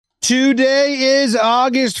Today is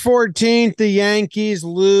August 14th. The Yankees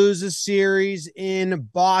lose a series in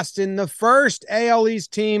Boston. The first AL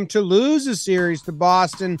East team to lose a series to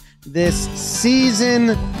Boston this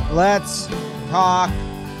season. Let's talk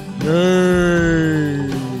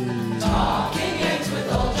Yankees. Talking Yanks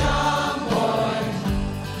with old John Boy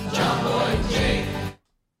and Jake.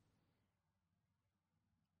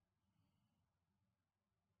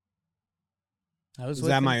 Is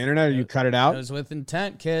that my internet or you cut it out? That was with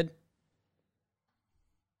intent, kid.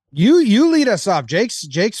 You lead us off.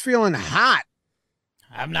 Jake's feeling hot.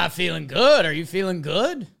 I'm not feeling good. Are you feeling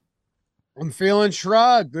good? I'm feeling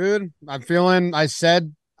shrug, dude. I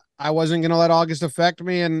said I wasn't going to let August affect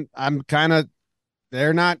me, and I'm kind of,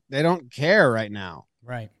 they don't care right now.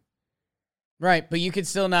 Right. But you could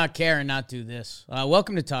still not care and not do this.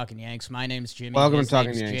 Welcome to Talking Yanks. My name's Jimmy. Welcome His to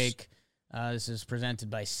Talking name's Yanks. Jake. This is presented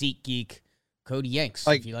by SeatGeek. Code Yanks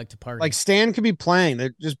Like- if you like to party. Like Stan could be playing.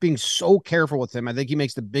 They're just being so careful with him. I think he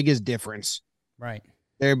makes the biggest difference. Right.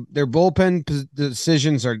 Their bullpen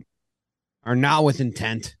decisions are not with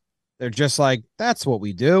intent. They're just like, that's what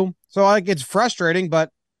we do. So like it's frustrating,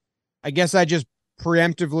 but I guess I just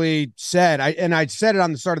preemptively said, I said it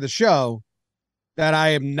on the start of the show, that I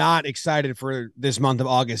am not excited for this month of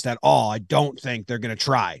August at all. I don't think they're going to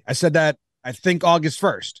try. I said that I think August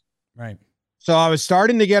 1st. Right. So I was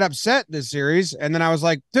starting to get upset this series, and then I was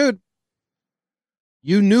like, dude,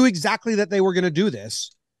 you knew exactly that they were going to do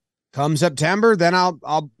this. Come September, then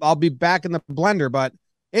I'll be back in the blender, but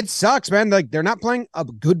it sucks, man. Like they're not playing a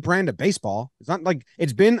good brand of baseball. It's not like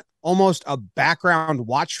it's been almost a background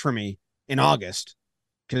watch for me in August,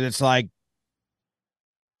 because it's like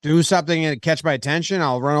do something and catch my attention.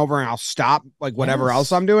 I'll run over and I'll stop like whatever Yes.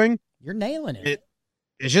 else I'm doing. You're nailing it.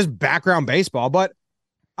 It's just background baseball, but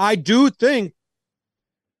I do think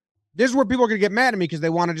this is where people are going to get mad at me because they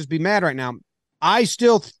want to just be mad right now. I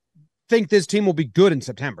still think this team will be good in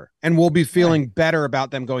September and we'll be feeling better about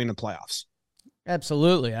them going to playoffs.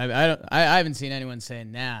 Absolutely. I haven't seen anyone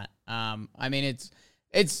saying that. I mean,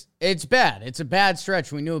 it's bad. It's a bad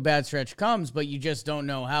stretch. We knew a bad stretch comes, but you just don't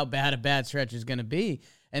know how bad a bad stretch is going to be.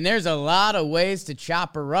 And there's a lot of ways to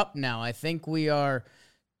chop her up now. I think we are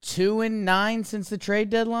 2-9 since the trade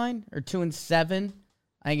deadline, or 2-7.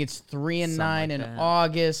 I think it's 3-9 Something in like that.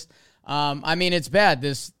 August. I mean, it's bad.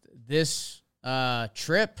 This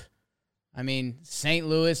trip. I mean, St.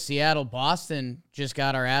 Louis, Seattle, Boston just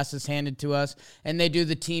got our asses handed to us, and they do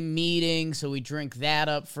the team meeting, so we drink that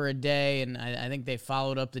up for a day, and I think they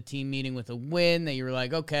followed up the team meeting with a win that you were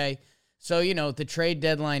like, okay. So, the trade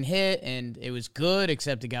deadline hit, and it was good,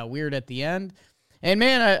 except it got weird at the end. And,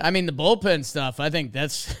 man, I mean, the bullpen stuff, I think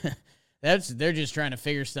that's they're just trying to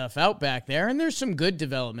figure stuff out back there, and there's some good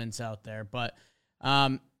developments out there. But,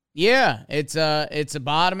 yeah, it's a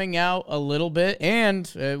bottoming out a little bit,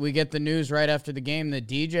 and we get the news right after the game that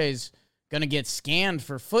DJ's going to get scanned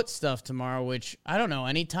for foot stuff tomorrow, which, I don't know,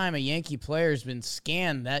 anytime a Yankee player's been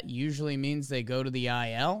scanned, that usually means they go to the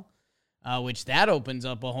IL, which that opens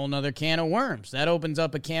up a whole nother can of worms. That opens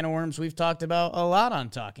up a can of worms we've talked about a lot on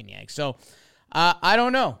Talking Yanks. So, I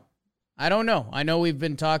don't know. I know we've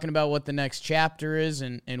been talking about what the next chapter is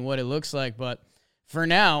and what it looks like, but for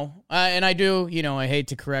now, and I do, I hate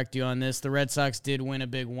to correct you on this, the Red Sox did win a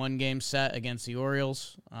big one-game set against the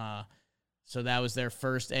Orioles. So that was their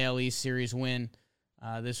first AL East series win.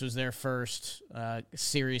 This was their first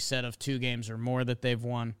series set of 2 games or more that they've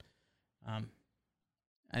won. I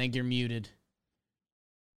think you're muted.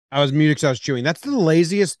 I was muted because I was chewing. That's the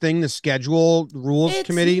laziest thing the schedule rules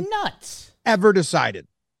committee Nuts. ever decided.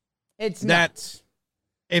 It's That- nuts.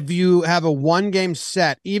 If you have a one-game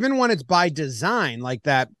set, even when it's by design, like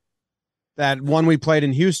that one we played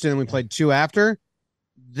in Houston and we played 2 after,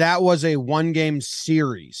 that was a one-game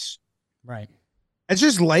series. Right. It's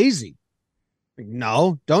just lazy. Like,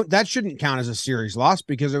 no, that shouldn't count as a series loss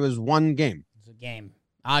because it was one game. It's a game.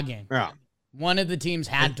 A game. Yeah. One of the teams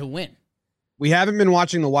had to win. We haven't been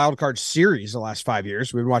watching the wild card series the last 5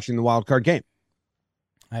 years. We've been watching the wild card game.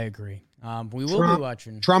 I agree. We will be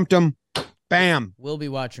watching. Trumped them. Bam. We'll be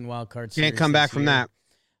watching Wild Card Can't Series come back this from year. that.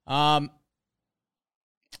 All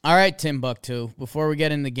right, Timbuktu. Before we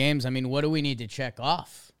get into the games, I mean, what do we need to check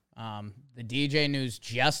off? The DJ news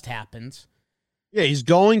just happened. Yeah, he's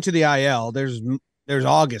going to the IL. There's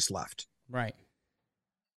August left. Right.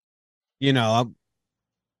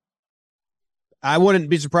 I wouldn't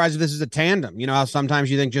be surprised if this is a tandem. You know how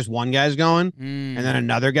sometimes you think just one guy's going and then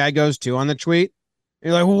another guy goes too on the tweet?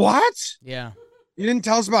 You're like, what? Yeah. You didn't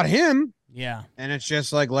tell us about him. Yeah. And it's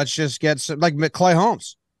just like, let's just get some, like Clay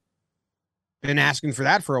Holmes. Been asking for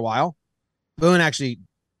that for a while. Boone actually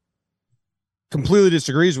completely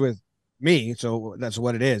disagrees with me. So that's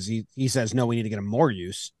what it is. He says, no, we need to get him more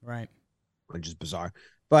use, Right. which is bizarre.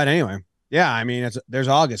 But anyway, yeah, I mean, there's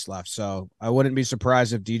August left. So I wouldn't be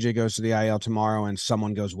surprised if DJ goes to the IL tomorrow and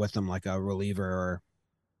someone goes with him, like a reliever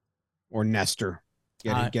or Nestor.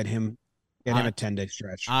 Get him a 10-day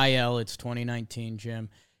stretch. IL, it's 2019, Jim.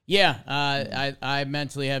 Yeah, I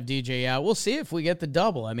mentally have DJ out. We'll see if we get the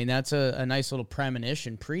double. I mean, that's a nice little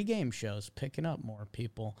premonition. Pre-game shows picking up more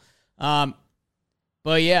people.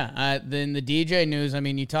 But yeah, then the DJ news, I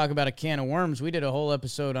mean, you talk about a can of worms. We did a whole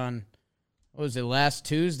episode on, what was it, last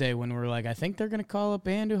Tuesday when we were like, I think they're going to call up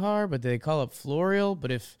Andujar, but they call up Florial.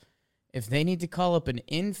 But if they need to call up an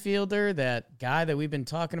infielder, that guy that we've been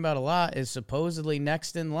talking about a lot is supposedly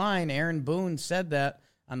next in line. Aaron Boone said that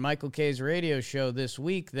on Michael K's radio show this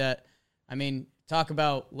week that, I mean, talk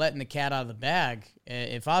about letting the cat out of the bag.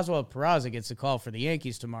 If Oswald Peraza gets a call for the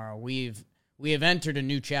Yankees tomorrow, we have entered a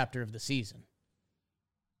new chapter of the season.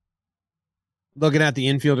 Looking at the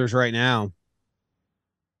infielders right now,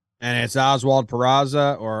 and it's Oswald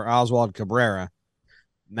Peraza or Oswald Cabrera.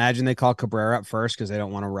 Imagine they call Cabrera up first because they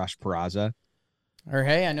don't want to rush Peraza. Or,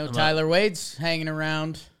 hey, I know Tyler Wade's hanging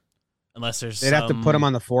around. Unless they'd have to put him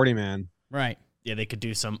on the 40-man. Right. Yeah, they could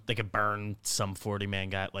burn some 40-man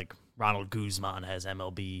guy. Like Ronald Guzman has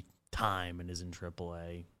MLB time and is in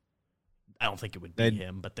AAA. I don't think it would be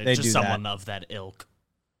him, but there's just someone of that ilk.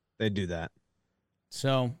 They do that.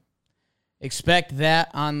 So expect that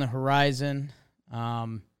on the horizon.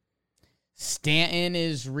 Stanton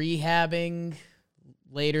is rehabbing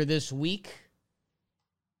later this week.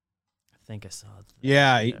 I think I saw it.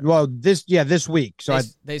 Yeah, well, this week. So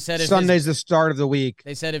they said if Sunday's the start of the week.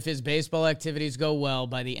 They said if his baseball activities go well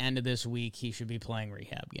by the end of this week, he should be playing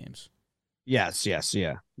rehab games. Yes,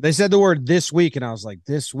 yeah. They said the word this week, and I was like,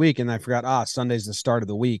 this week, and I forgot, Sunday's the start of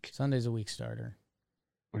the week. Sunday's a week starter.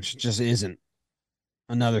 Which just isn't.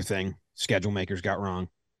 Another thing schedule makers got wrong.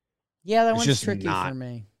 Yeah, that one's tricky for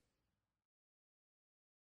me.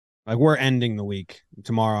 Like, we're ending the week.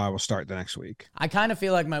 Tomorrow I will start the next week. I kind of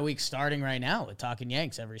feel like my week's starting right now with Talking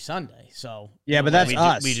Yanks every Sunday. So yeah, but that's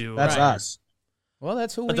us. We do. That's us. Well,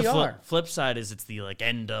 that's who but we are. The flip side is it's the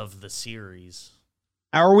end of the series.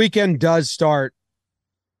 Our weekend does start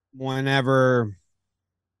whenever,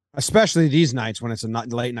 especially these nights when it's a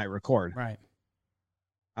late night record. Right.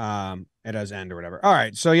 It does end or whatever. All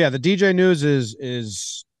right. So yeah, the DJ news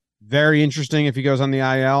is very interesting if he goes on the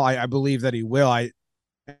IL. I believe that he will.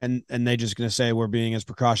 And they just going to say we're being as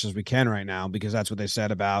precautious as we can right now because that's what they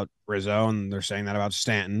said about Rizzo, and they're saying that about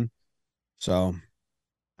Stanton. So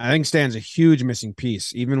I think Stanton's a huge missing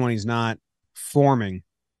piece, even when he's not forming.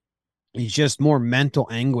 He's just more mental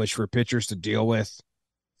anguish for pitchers to deal with,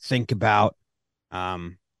 think about,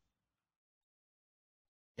 in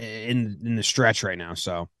the stretch right now.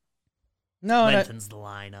 So no, lengthens the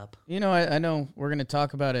lineup. I know we're going to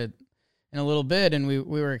talk about it in a little bit, and we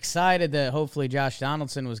were excited that hopefully Josh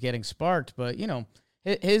Donaldson was getting sparked, but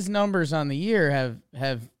his numbers on the year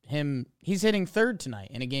have him. He's hitting third tonight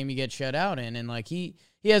in a game you get shut out in, and like he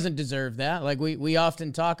hasn't deserved that. Like we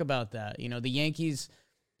often talk about that. The Yankees,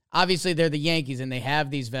 obviously they're the Yankees, and they have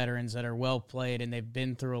these veterans that are well played and they've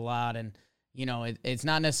been through a lot, and it's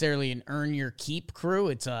not necessarily an earn your keep crew.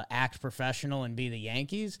 It's a act professional and be the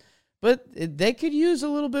Yankees. But they could use a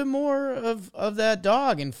little bit more of that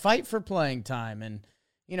dog and fight for playing time. And,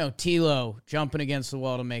 Tilo jumping against the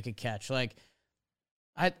wall to make a catch. Like,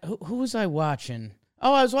 who was I watching?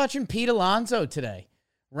 Oh, I was watching Pete Alonso today.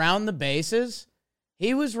 Round the bases.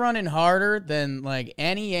 He was running harder than, like,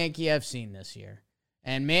 any Yankee I've seen this year.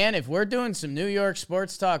 And, man, if we're doing some New York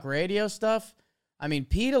sports talk radio stuff, I mean,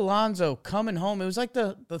 Pete Alonso coming home, it was like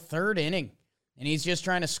the third inning. And he's just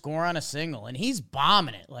trying to score on a single. And he's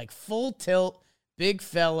bombing it, like full tilt, big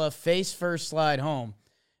fella, face first slide home.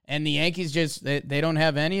 And the Yankees just, they don't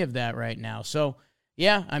have any of that right now. So,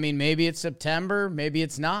 yeah, I mean, maybe it's September. Maybe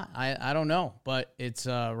it's not. I don't know. But it's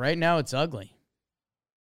right now it's ugly.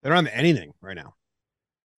 They don't have anything right now.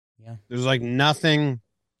 Yeah. There's like nothing.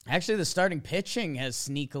 Actually, the starting pitching has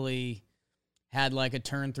sneakily had like a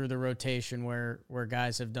turn through the rotation where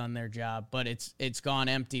guys have done their job, but it's gone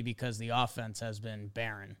empty because the offense has been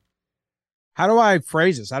barren. How do I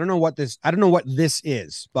phrase this? I don't know what this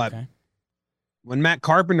is, but when Matt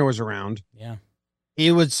Carpenter was around, yeah, he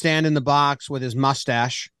would stand in the box with his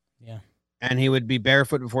mustache. Yeah. And he would be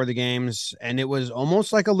barefoot before the games, and it was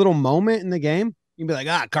almost like a little moment in the game. You'd be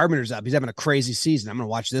like, Carpenter's up. He's having a crazy season. I'm going to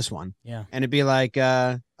watch this one. Yeah. And it'd be like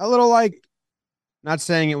a little like, not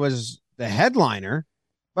saying it was the headliner,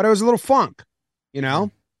 but it was a little funk,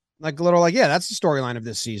 like a little like, yeah, that's the storyline of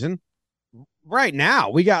this season. Right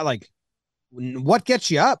now, we got like what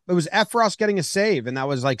gets you up? It was Efros getting a save, and that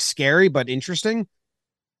was like scary but interesting.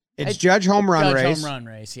 It's Judge home run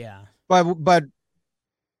race, yeah. But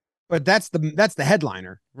that's the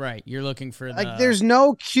headliner. Right. You're looking for like there's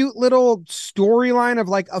no cute little storyline of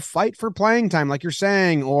like a fight for playing time, like you're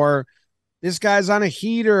saying, or this guy's on a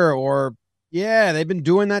heater, or they've been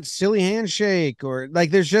doing that silly handshake, or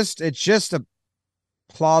like it's just a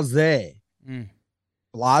blase.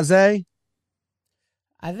 Blase?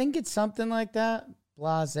 I think it's something like that.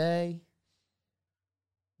 Blase.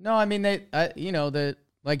 No, I mean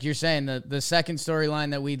like you're saying, the second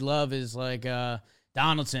storyline that we'd love is like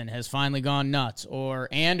Donaldson has finally gone nuts, or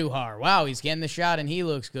Andujar, wow, he's getting the shot and he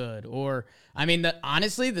looks good. Or I mean,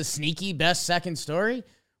 honestly, the sneaky best second story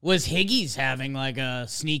was Higgy's having like a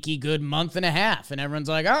sneaky good month and a half, and everyone's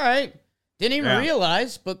like, all right, didn't even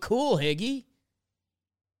realize, but cool, Higgy.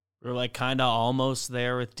 We're like kind of almost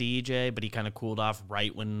there with DJ, but he kind of cooled off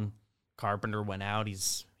right when Carpenter went out.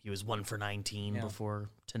 He was 1 for 19 before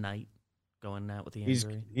tonight, going out with the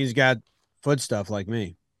injury. He's got foot stuff like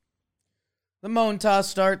me. The Montas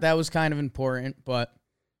start, that was kind of important, but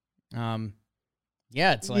it's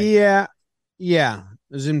like it's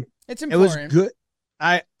important. It was good.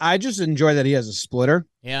 I just enjoy that he has a splitter.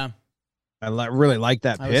 Yeah, I really like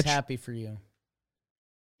that pitch. I was happy for you.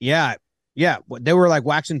 Yeah. They were like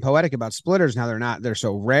waxing poetic about splitters. Now they're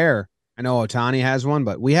so rare. I know Ohtani has one,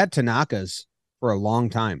 but we had Tanaka's for a long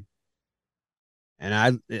time.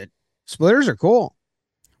 And splitters are cool.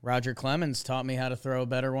 Roger Clemens taught me how to throw a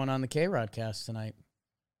better one on the K-Rod cast tonight.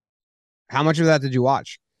 How much of that did you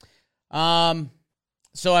watch? So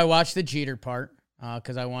I watched the Jeter part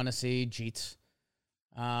because I want to see Jeets.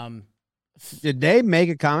 Did they make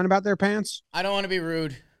a comment about their pants? I don't want to be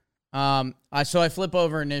rude. So I flip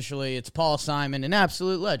over initially. It's Paul Simon, an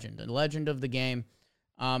absolute legend, a legend of the game.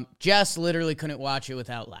 Jess literally couldn't watch it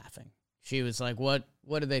without laughing. She was like, "What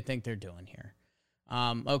do they think they're doing here?"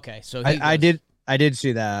 Okay, so I did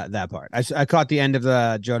see that part. I caught the end of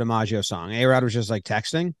the Joe DiMaggio song. A-Rod was just like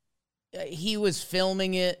texting. He was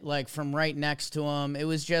filming it like from right next to him. It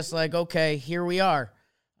was just like, okay, here we are.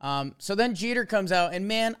 So then Jeter comes out, and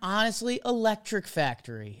man, honestly, electric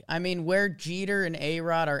factory. I mean, where Jeter and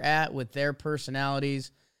A-Rod are at with their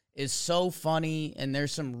personalities is so funny, and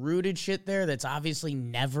there's some rooted shit there that's obviously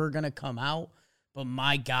never going to come out, but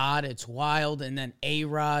my God, it's wild. And then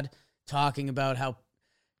A-Rod talking about how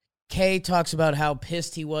Kay talks about how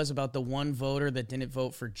pissed he was about the one voter that didn't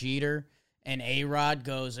vote for Jeter. And A-Rod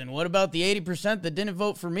goes, and what about the 80% that didn't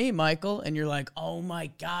vote for me, Michael? And you're like, oh my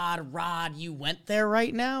God, Rod, you went there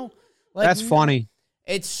right now? Like, that's funny.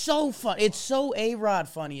 It's so fun. It's so A-Rod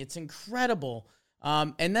funny. It's incredible.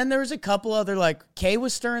 And then there was a couple other, like, Kay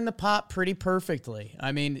was stirring the pot pretty perfectly.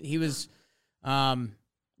 I mean, he was,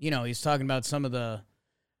 he's talking about some of the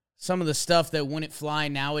stuff that wouldn't fly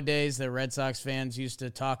nowadays that Red Sox fans used to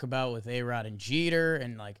talk about with A-Rod and Jeter,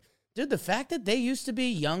 and like, dude, the fact that they used to be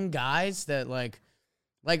young guys that like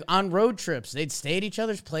on road trips, they'd stay at each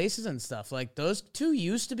other's places and stuff. Like those two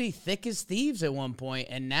used to be thick as thieves at one point,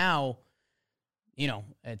 and now,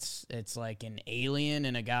 it's like an alien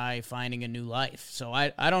and a guy finding a new life. So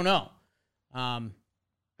I don't know.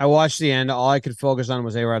 I watched the end. All I could focus on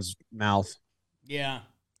was A-Rod's mouth. Yeah.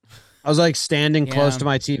 I was like standing close to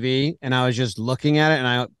my TV, and I was just looking at it, and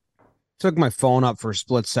I took my phone up for a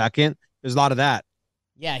split second. There's a lot of that.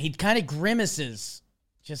 Yeah, he kind of grimaces,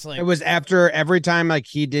 just like it was after every time like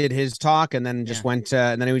he did his talk, and then just went to,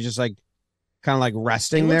 and then he was just like kind of like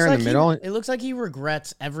resting there in the middle. It looks like he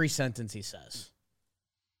regrets every sentence he says.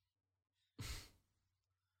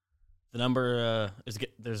 The number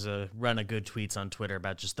there's a run of good tweets on Twitter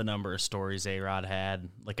about just the number of stories A-Rod had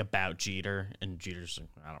like about Jeter, and Jeter's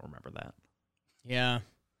I don't remember that. Yeah.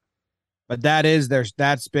 But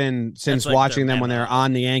that's been since like watching them when they're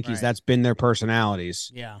on the Yankees. Right. That's been their personalities.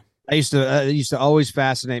 Yeah, it used to always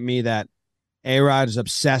fascinate me that A-Rod is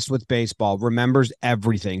obsessed with baseball, remembers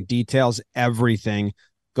everything, details everything,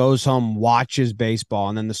 goes home, watches baseball,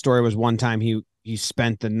 and then the story was one time he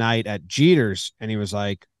spent the night at Jeter's, and he was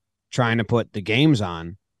like trying to put the games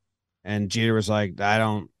on, and Jeter was like, I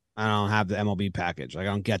don't have the MLB package, like I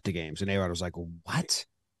don't get the games, and A-Rod was like, what?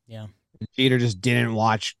 Yeah, Jeter just didn't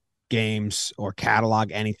watch games or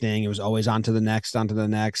catalog anything. It was always on to the next,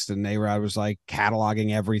 and A-Rod was like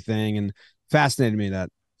cataloging everything, and fascinated me that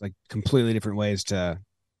like completely different ways to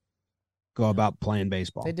go about playing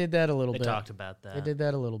baseball. They did that a little bit. They talked about that. They did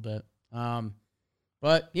that a little bit.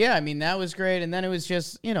 But yeah, I mean that was great, and then it was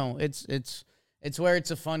just it's where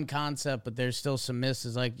it's a fun concept, but there's still some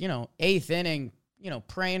misses, like 8th inning,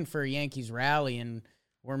 praying for a Yankees rally, and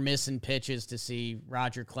we're missing pitches to see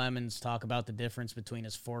Roger Clemens talk about the difference between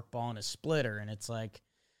his forkball and his splitter. And it's like,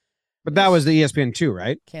 but that was the ESPN2,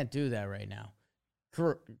 right? Can't do that right now.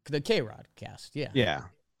 The K-Rod cast, yeah. Yeah.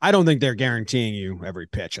 I don't think they're guaranteeing you every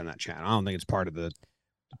pitch on that channel. I don't think it's part of the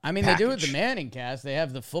I mean, package. They do it the Manning cast. They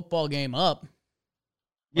have the football game up.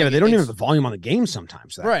 Yeah, but they don't even have the volume on the game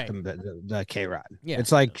sometimes. Right. The K-Rod. Yeah.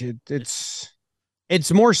 It's like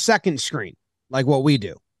it's more second screen, like what we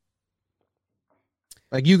do.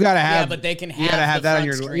 Like you gotta have. Yeah, but they can have. You gotta have that on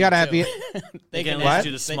your. You gotta have the. They can at least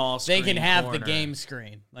do the small screen. They can have corner. the game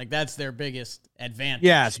screen. Like that's their biggest advantage.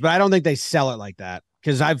 Yes, but I don't think they sell it like that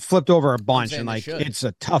because I've flipped over a bunch and like should. it's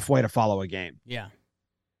a tough way to follow a game. Yeah.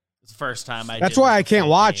 It's the first time I. That's did why the I can't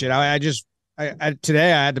full watch game. it. I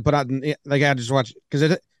today I had to put out like I had to just watch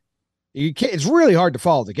because you can't. It's really hard to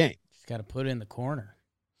follow the game. Just got to put it in the corner.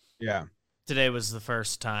 Yeah. Today was the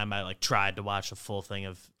first time I like tried to watch a full thing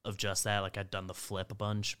of just that. Like I'd done the flip a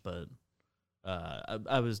bunch, but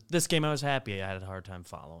I was happy. I had a hard time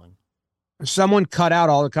following. If someone cut out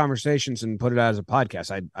all the conversations and put it out as a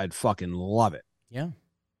podcast, I'd fucking love it. Yeah.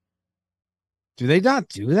 Do they not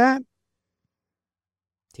do that?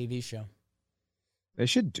 TV show. They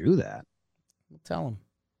should do that. We'll tell them.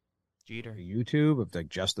 Jeter. YouTube of like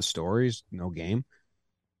just the stories, no game.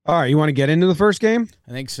 All right, you want to get into the first game?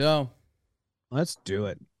 I think so. Let's do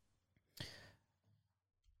it.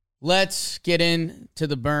 Let's get into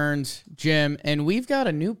the Burns, Jim, and we've got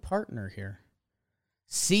a new partner here.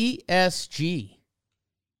 CSG.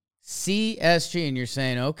 CSG, and you're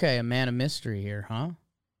saying, okay, a man of mystery here, huh?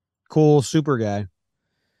 Cool super guy.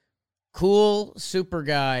 Cool super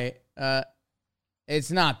guy.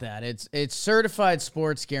 It's not that. It's certified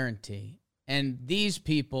sports guarantee. And these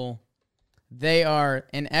people, they are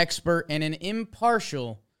an expert and an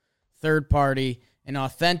impartial third party in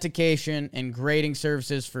authentication and grading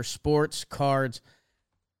services for sports cards.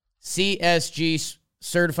 CSG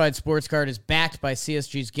certified sports card is backed by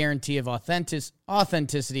CSG's guarantee of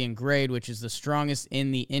authenticity and grade, which is the strongest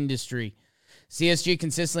in the industry. CSG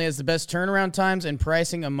consistently has the best turnaround times and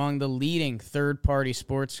pricing among the leading third-party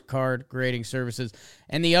sports card grading services.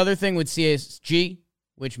 And the other thing with CSG,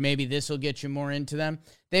 which maybe this will get you more into them,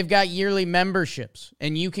 they've got yearly memberships,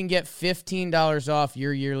 and you can get $15 off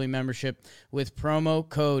your yearly membership with promo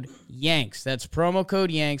code YANKS. That's promo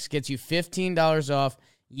code YANKS, gets you $15 off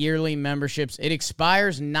yearly memberships. It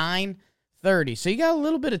expires 9/30, so you got a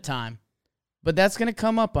little bit of time, but that's going to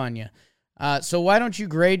come up on you. So why don't you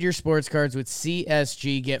grade your sports cards with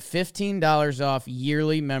CSG? Get $15 off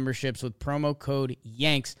yearly memberships with promo code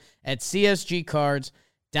YANKS at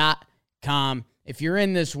csgcards.com. If you're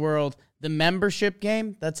in this world, the membership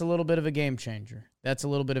game, that's a little bit of a game changer.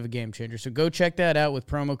 So go check that out with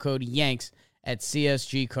promo code YANKS at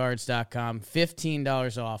csgcards.com.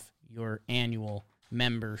 $15 off your annual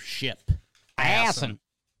membership. Awesome.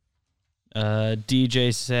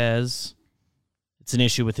 DJ says it's an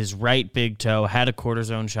issue with his right big toe. Had a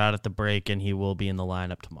cortisone shot at the break, and he will be in the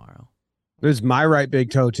lineup tomorrow. There's my right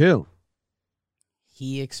big toe, too.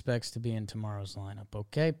 He expects to be in tomorrow's lineup.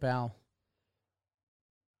 Okay, pal.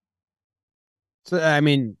 So, I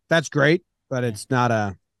mean, that's great, but it's not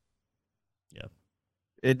a... Yeah.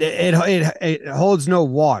 It holds no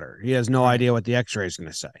water. He has no idea what the x-ray is going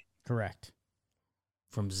to say. Correct.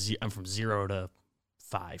 I'm from 0 to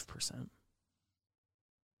 5%.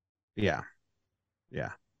 Yeah.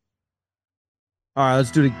 All right,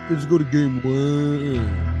 let's go to game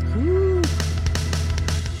one.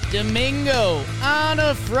 Domingo on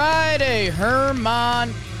a Friday.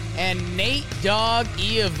 Herman and Nate Dogg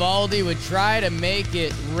Eovaldi would try to make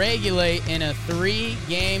it regulate in a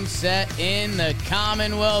 3-game set in the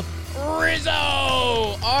Commonwealth.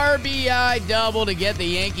 Rizzo! RBI double to get the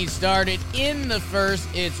Yankees started in the first.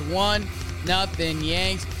 It's 1-0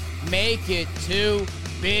 Yanks. Make it 2.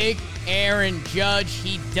 Big Aaron Judge.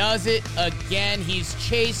 He does it again. He's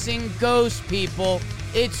chasing ghost people.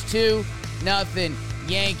 It's 2-0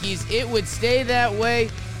 Yankees. It would stay that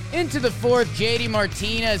way into the fourth. JD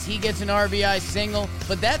Martinez, he gets an RBI single,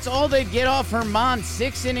 but that's all they get off Herman.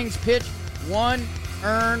 6 innings pitched, 1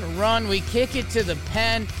 earned run. We kick it to the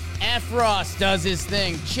pen. Efros does his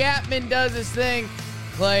thing. Chapman does his thing.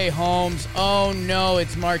 Clay Holmes. Oh no,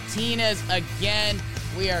 it's Martinez again.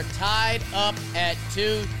 We are tied up at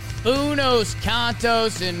 2. Buenos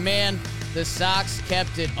Cantos, and man, the Sox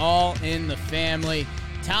kept it all in the family.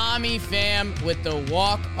 Tommy Pham with the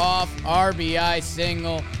walk-off RBI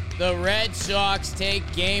single. The Red Sox take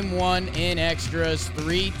game 1 in extras,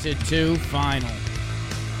 3-2 final.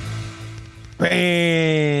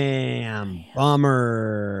 Bam!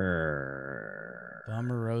 Bummer.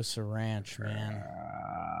 Bummerosa Ranch, man.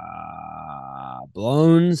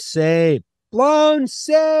 blown save. Blown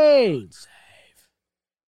save.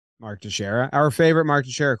 Mark Teixeira. Our favorite Mark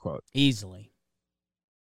Teixeira quote. Easily.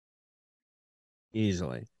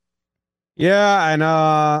 Yeah, and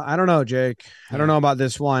I don't know, Jake. I don't know about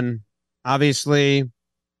this one. Obviously,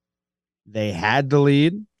 they had the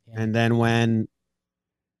lead, and then when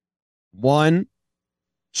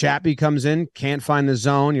Chappie comes in, can't find the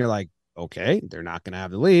zone, you're like, okay, they're not going to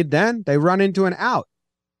have the lead. Then they run into an out.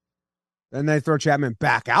 Then they throw Chapman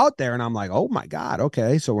back out there, and I'm like, oh my God,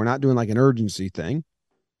 okay, so we're not doing like an urgency thing.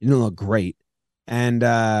 You don't look great. And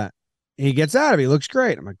he gets out of it. He looks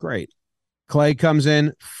great. I'm like, great. Clay comes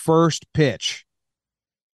in, first pitch.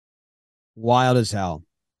 Wild as hell.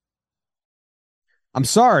 I'm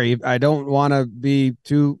sorry. I don't want to be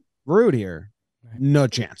too rude here. No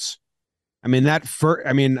chance. I mean, I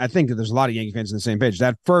think that there's a lot of Yankee fans on the same page.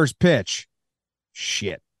 That first pitch,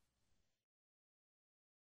 shit.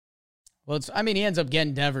 Well, he ends up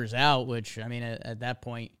getting Devers out, which, at that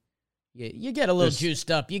point, you get a little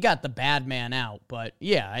juiced up. You got the bad man out, but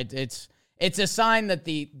yeah, it's a sign that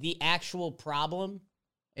the actual problem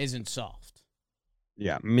isn't solved.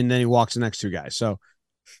 Yeah, then he walks the next two guys. So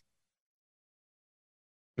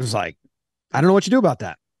it was like, I don't know what you do about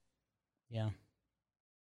that. Yeah.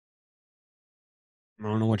 I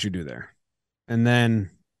don't know what you do there. And then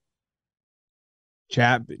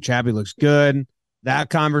Chappie looks good. That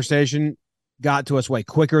conversation got to us way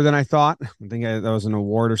quicker than I thought. I think that was an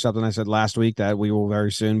award or something I said last week that we will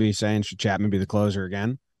very soon be saying, should Chapman be the closer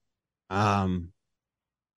again?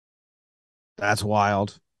 That's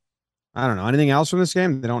wild. I don't know. Anything else from this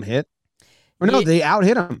game? They don't hit? Or no, they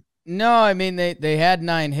out-hit him. No, they had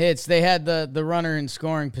 9 hits. They had the runner in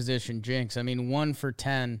scoring position, Jinx. 1 for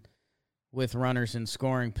 10 with runners in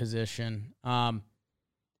scoring position.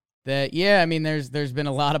 There's been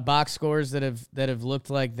a lot of box scores that have looked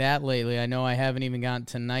like that lately. I know I haven't even gotten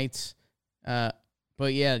tonight's,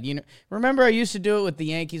 but yeah, remember I used to do it with the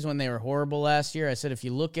Yankees when they were horrible last year. I said if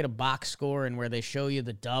you look at a box score and where they show you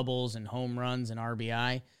the doubles and home runs and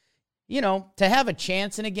RBI, to have a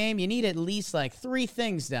chance in a game, you need at least like 3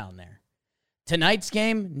 things down there. Tonight's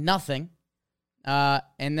game, nothing,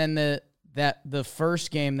 and then the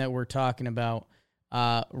first game that we're talking about.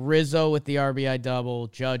 Rizzo with the RBI double,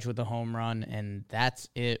 Judge with the home run, and that's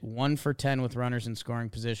it. 1 for 10 with runners in scoring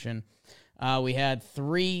position. We had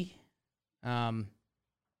 3,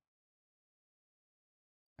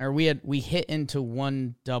 we hit into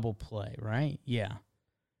 1 double play, right? Yeah.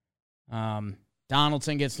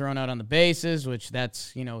 Donaldson gets thrown out on the bases, which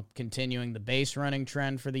that's, continuing the base running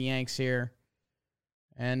trend for the Yanks here.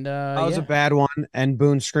 And that was a bad one, and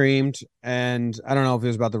Boone screamed, and I don't know if it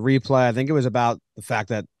was about the replay. I think it was about the fact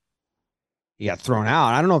that he got thrown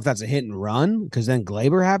out. I don't know if that's a hit and run, because then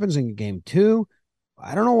Glaber happens in game 2.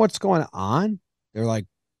 I don't know what's going on. They're like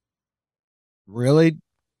really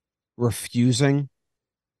refusing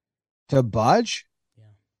to budge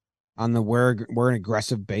on the we're an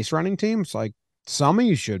aggressive base running team. It's like, some of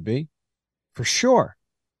you should be, for sure.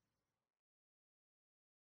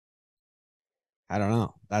 I don't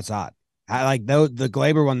know. That's odd. I like the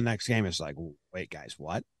Glaber one. The next game is like, wait, guys,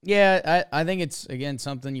 what? Yeah, I think it's, again,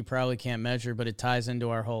 something you probably can't measure, but it ties into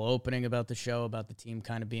our whole opening about the show, about the team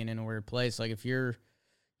kind of being in a weird place. Like if you're,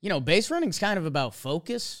 base running's kind of about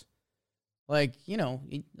focus. Like,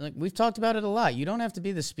 like we've talked about it a lot. You don't have to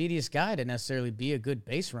be the speediest guy to necessarily be a good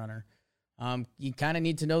base runner. You kind of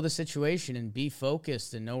need to know the situation and be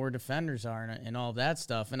focused and know where defenders are and all that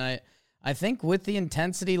stuff. And I think with the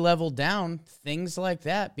intensity level down, things like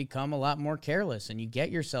that become a lot more careless, and you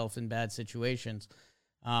get yourself in bad situations.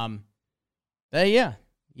 But yeah,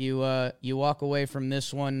 you walk away from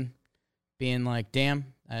this one being like, damn,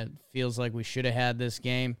 it feels like we should have had this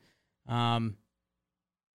game. And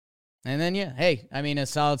then, yeah, hey, a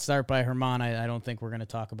solid start by Germán. I don't think we're going to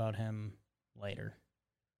talk about him later.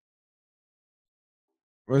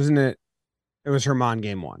 Wasn't it? It was Germán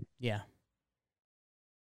game 1. Yeah.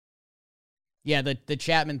 Yeah, the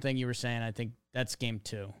Chapman thing you were saying, I think that's game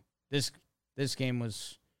 2. This game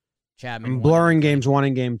was Chapman. I'm blurring games 1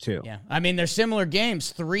 and game 2. Yeah. They're similar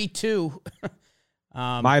games, 3-2.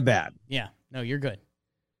 My bad. Yeah. No, you're good.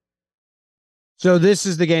 So this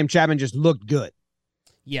is the game Chapman just looked good.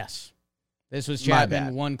 Yes. This was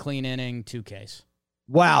Chapman, 1 clean inning, 2 Ks.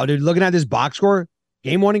 Wow, dude, looking at this box score,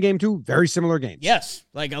 game 1 and game 2, very similar games. Yes.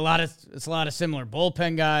 Like it's a lot of similar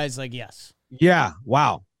bullpen guys, like yes. Yeah,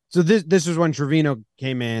 wow. So this was when Trevino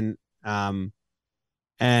came in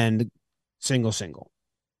and single.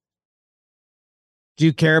 Do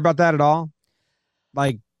you care about that at all?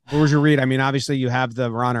 Like, what was your read? Obviously you have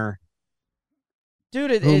the runner.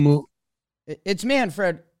 Dude, it's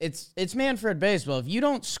Manfred. It's Manfred baseball. If you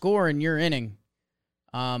don't score in your inning,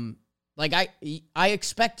 like I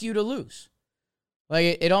expect you to lose.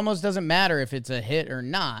 Like it almost doesn't matter if it's a hit or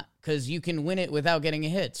not, because you can win it without getting a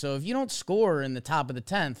hit. So if you don't score in the top of the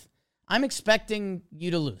 10th, I'm expecting you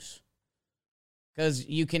to lose, because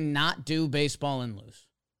you cannot do baseball and lose.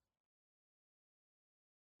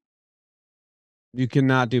 You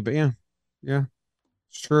cannot do, but yeah,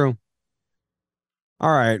 it's true.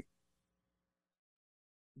 All right.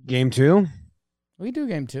 Game 2. We do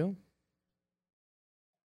game 2.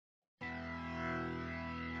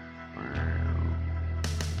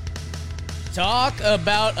 Talk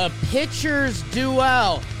about a pitcher's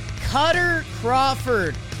duel. Cutter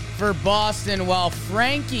Crawford for Boston, while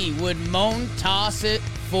Frankie would moan toss it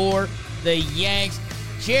for the Yanks.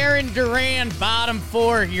 Jarren Duran, bottom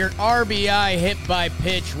 4, your RBI hit by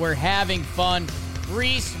pitch. We're having fun.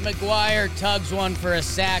 Reese McGuire tugs one for a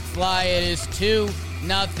sac fly. It is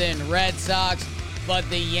 2-0 Red Sox, but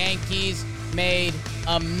the Yankees made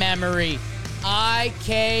a memory.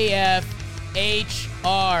 IKF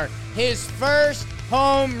HR, his first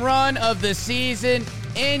home run of the season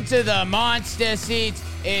into the monster seats.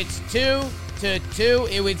 It's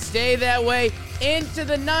 2-2. It would stay that way into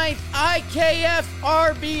the 9th. IKF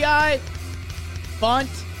RBI bunt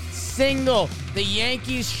single. The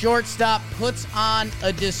Yankees shortstop puts on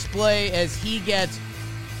a display as he gets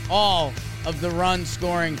all of the run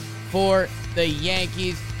scoring for the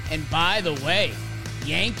Yankees. And by the way,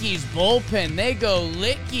 Yankees bullpen, they go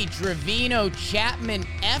Litke, Trevino, Chapman,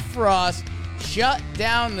 Efros, shut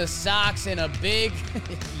down the Sox in a big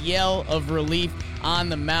yell of relief on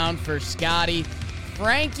the mound for Scotty.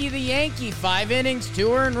 Frankie the Yankee, 5 innings,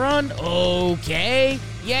 2 earned run. Okay.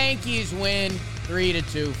 Yankees win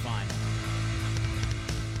 3-2 final.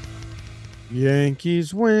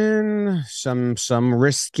 Yankees win. Some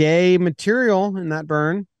risque material in that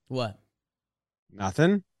burn. What?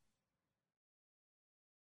 Nothing.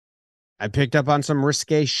 I picked up on some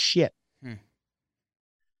risque shit.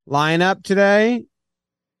 Lineup today,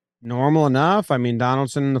 normal enough. I mean,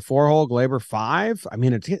 Donaldson in the 4-hole, Glaber 5. I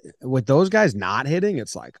mean, with those guys not hitting,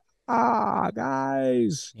 it's like,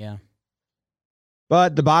 guys. Yeah.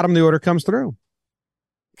 But the bottom of the order comes through.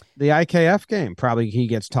 The IKF game, probably he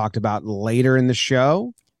gets talked about later in the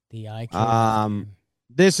show. The IKF game.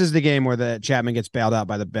 This is the game where the Chapman gets bailed out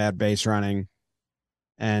by the bad base running.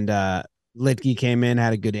 And Litke came in,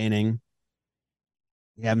 had a good inning.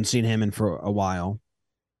 You haven't seen him in for a while.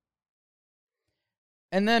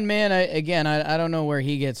 And then, man, I don't know where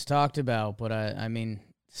he gets talked about, but I mean,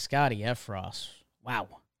 Scotty Efros. Wow.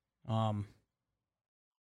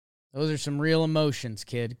 Those are some real emotions,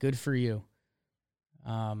 kid. Good for you.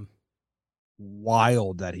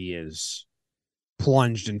 Wild that he is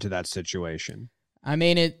plunged into that situation. I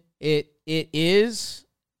mean, it is.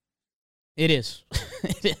 It is.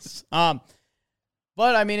 It is. But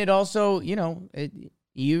I mean, it also,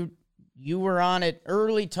 you were on it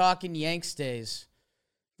early talking Yanks days.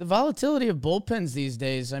 The volatility of bullpens these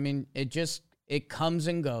days, I mean, it comes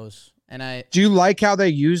and goes. And do you like how they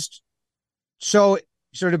used, so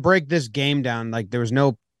to break this game down, like there was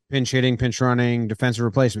no pinch hitting, pinch running, defensive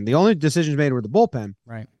replacement. The only decisions made were the bullpen.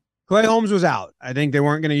 Right. Clay Holmes was out. I think they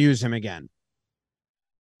weren't going to use him again.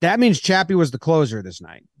 That means Chappie was the closer this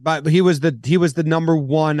night, but he was the number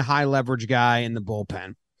 1 high leverage guy in the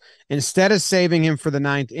bullpen. Instead of saving him for the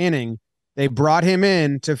 9th inning, they brought him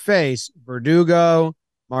in to face Verdugo,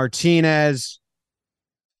 Martinez,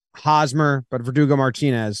 Hosmer, but Verdugo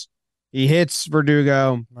Martinez. He hits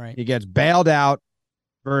Verdugo. Right. He gets bailed out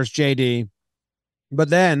versus JD. But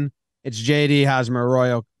then it's JD, Hosmer,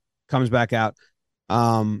 Arroyo comes back out.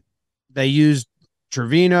 They used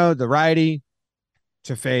Trevino, the righty,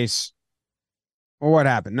 to face, or what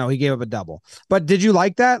happened? No, he gave up a double. But did you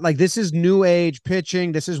like that? Like, this is new age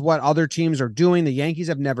pitching. This is what other teams are doing. The Yankees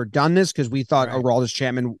have never done this because we thought Aroldis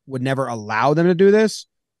Chapman would never allow them to do this.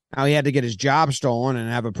 Now he had to get his job stolen and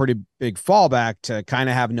have a pretty big fallback to kind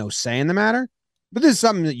of have no say in the matter. But this is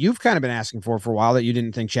something that you've kind of been asking for a while that you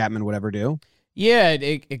didn't think Chapman would ever do. Yeah,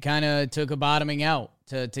 it kind of took a bottoming out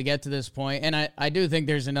to get to this point. And I do think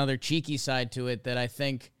there's another cheeky side to it that I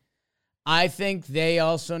think they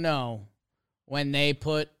also know when they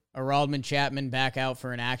put Aroldis Chapman back out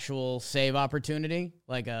for an actual save opportunity,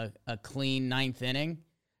 like a clean 9th inning,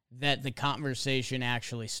 that the conversation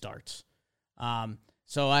actually starts.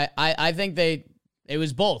 So I think it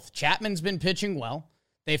was both. Chapman's been pitching well.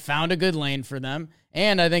 They found a good lane for them.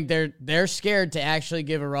 And I think they're scared to actually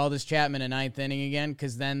give Aroldis Chapman a 9th inning again,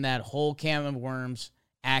 because then that whole can of worms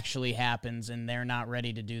actually happens, and they're not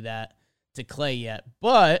ready to do that to Clay yet.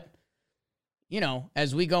 But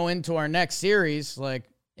as we go into our next series, like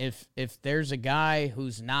if there's a guy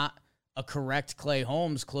who's not a correct Clay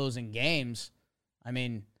Holmes closing games, I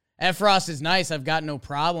mean, Efros is nice. I've got no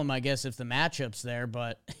problem, I guess, if the matchup's there.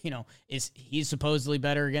 But, he's supposedly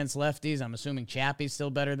better against lefties. I'm assuming Chappie's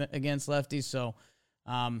still better against lefties. So,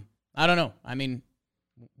 I don't know. I mean,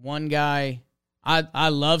 one guy, I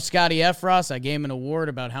love Scotty Efros. I gave him an award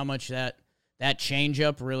about how much that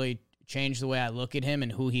changeup really changed the way I look at him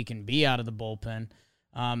and who he can be out of the bullpen.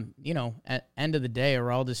 At end of the day,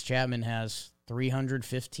 Aroldis Chapman has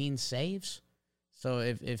 315 saves. So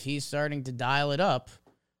if he's starting to dial it up,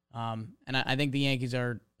 and I think the Yankees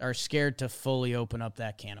are scared to fully open up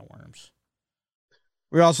that can of worms.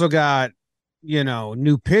 We also got,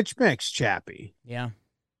 new pitch mix, Chappie. Yeah.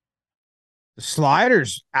 The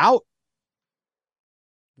slider's out.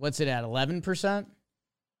 What's it at, 11%?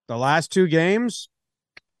 The last 2 games,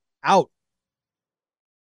 out.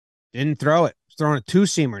 Didn't throw it. He's throwing a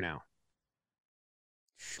 2-seamer now.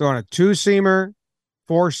 Throwing a 2-seamer,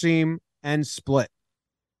 4-seam, and split.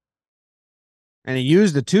 And he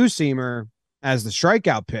used the 2-seamer as the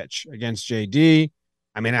strikeout pitch against JD.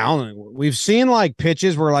 I mean, we've seen like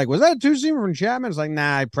pitches where like, was that a 2-seamer from Chapman? It's like,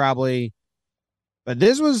 nah, but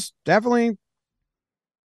this was definitely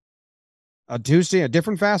a 2-seam, a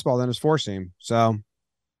different fastball than his 4-seam. So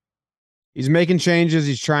he's making changes.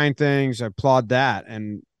 He's trying things. I applaud that.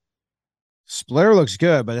 And splitter looks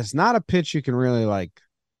good, but it's not a pitch you can really like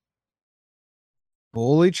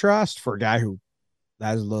fully trust for a guy who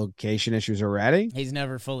has location issues already. He's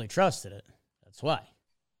never fully trusted it. That's why.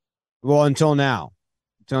 Well, until now.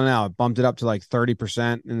 It bumped it up to like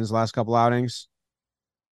 30% in his last couple outings.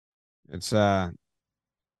 It's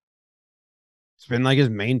been like his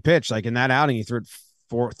main pitch. Like in that outing, he threw it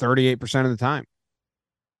 38% of the time.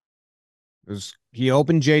 He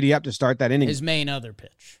opened JD up to start that inning. His main other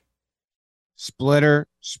pitch. Splitter,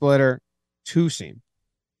 2-seam.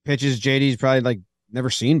 Pitches JD's probably like never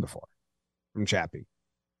seen before from Chappie.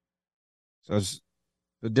 So it's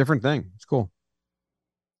a different thing. It's cool.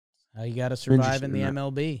 How you got to survive in the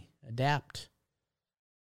MLB. Adapt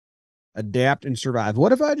and survive.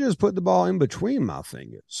 What if I just put the ball in between my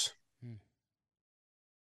fingers?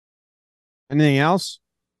 Anything else?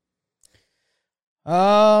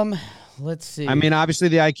 Let's see. I mean, obviously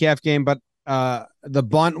the IKF game, but the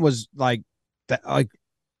bunt was like that. Like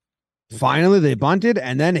finally they bunted,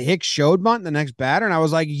 and then Hicks showed bunt the next batter, and I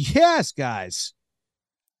was like, yes, guys,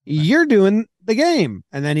 you're doing the game.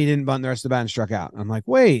 And then he didn't bunt the rest of the bat and struck out. I'm like,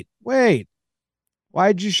 wait,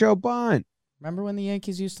 why'd you show bunt? Remember when the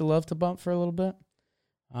Yankees used to love to bunt for a little bit?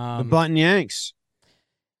 The bunting Yanks.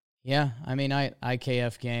 Yeah, I mean,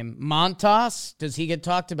 IKF game. Montas, does he get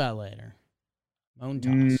talked about later?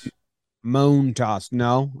 Montas,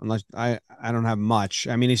 no, unless I don't have much.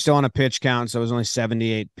 I mean, he's still on a pitch count, so it was only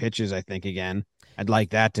 78 pitches, I think, again. I'd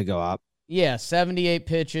like that to go up. Yeah, 78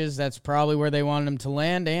 pitches. That's probably where they wanted him to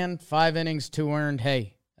land, and 5 innings, 2 earned.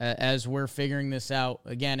 Hey, as we're figuring this out,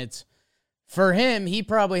 again, it's for him, he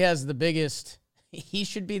probably has the biggest, he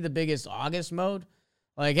should be the biggest August mode.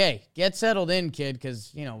 Like, hey, get settled in, kid,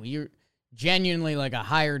 because, you're genuinely like a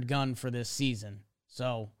hired gun for this season.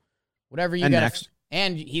 So whatever you got. Next.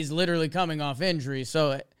 And he's literally coming off injury.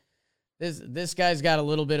 So this guy's got a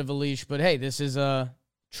little bit of a leash, but hey, this is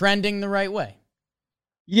trending the right way.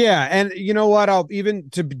 Yeah, and you know what? I'll even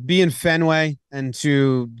to be in Fenway and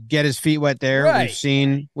to get his feet wet there. Right.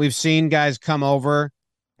 We've seen guys come over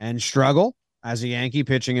and struggle as a Yankee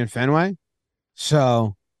pitching in Fenway.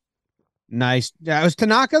 So nice. Yeah, it was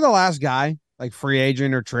Tanaka the last guy, like free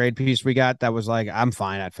agent or trade piece we got that was like, I'm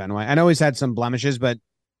fine at Fenway. I know he's had some blemishes, but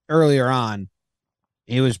earlier on,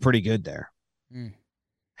 he was pretty good there.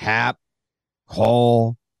 Happ,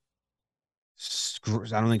 Cole. I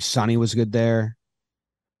don't think Sonny was good there.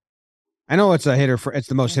 I know it's it's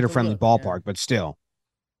the most hitter-friendly ballpark, but still.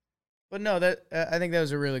 But no, that I think that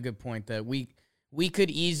was a really good point that we could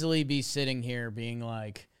easily be sitting here being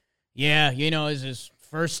like, yeah, is his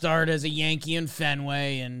first start as a Yankee in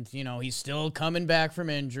Fenway, and he's still coming back from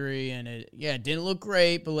injury, and it didn't look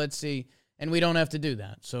great, but let's see. And we don't have to do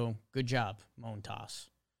that. So good job, Montas.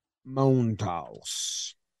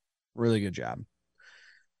 Really good job.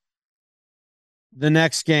 The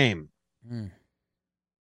next game.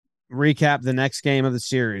 Recap the next game of the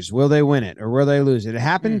series. Will they win it or will they lose it? It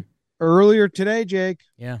happened earlier today, Jake.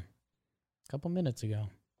 Yeah. A couple minutes ago.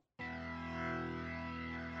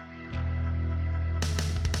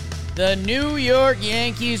 The New York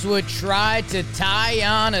Yankees would try to tie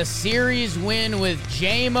on a series win with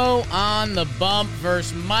J-Mo on the bump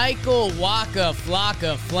versus Michael Waka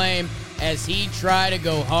Flocka Flame. as he tried to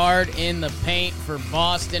go hard in the paint for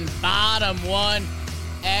Boston. Bottom one.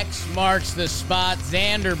 X marks the spot.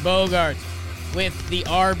 Xander Bogaerts with the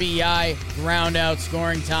RBI ground out,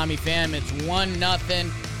 scoring Tommy Pham. It's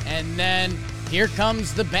 1-0. And then here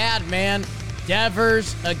comes the bad man,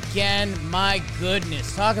 Devers again. My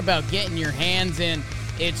goodness. Talk about getting your hands in.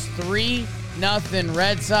 It's 3-0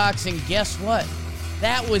 Red Sox. And guess what?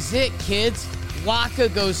 That was it, kids. Waka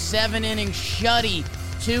goes 7 innings, shutty,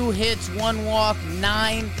 2 hits, 1 walk,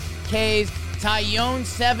 9 Ks. Taillon,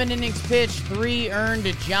 7 innings pitched, 3 earned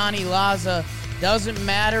to Johnny Laza. Doesn't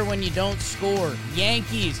matter when you don't score.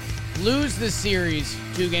 Yankees lose the series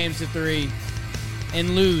 2-3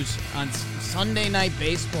 and lose on Sunday Night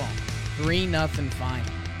Baseball. 3-0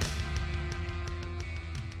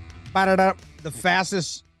 final. The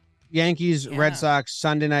fastest Yankees Red Sox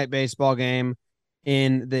Sunday Night Baseball game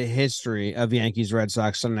in the history of Yankees Red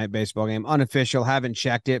Sox Sunday Night Baseball game. Unofficial, haven't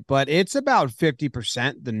checked it, but it's about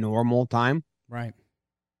 50% the normal time. Right.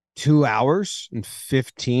 2 hours and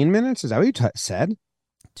 15 minutes. Is that what you said?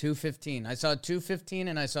 2:15. I saw 2:15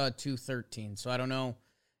 and I saw 2:13. So I don't know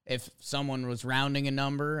if someone was rounding a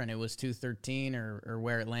number and it was 2:13 or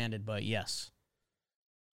where it landed, but yes.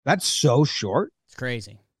 That's so short. It's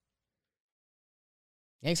crazy.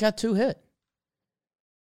 Yanks got 2 hit.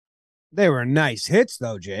 They were nice hits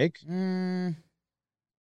though, Jake.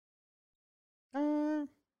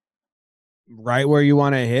 Right where you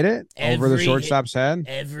want to hit it? Over the shortstop's head?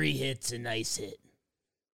 Every hit's a nice hit.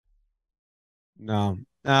 No.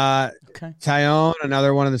 Okay. Taillon,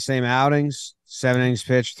 another one of the same outings. 7 innings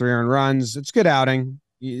pitched, 3 earned runs. It's a good outing.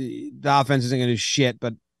 The offense isn't going to do shit,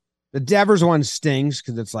 but the Devers one stings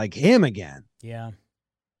because it's like him again. Yeah.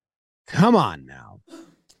 Come on now.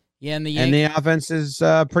 Yeah, and the offense is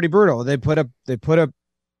pretty brutal. They put a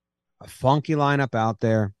funky lineup out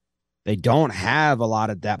there. They don't have a lot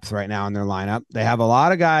of depth right now in their lineup. They have a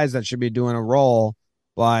lot of guys that should be doing a role,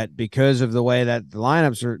 but because of the way that the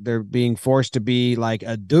lineups they're being forced to be like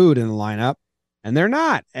a dude in the lineup, and they're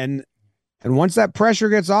not. And once that pressure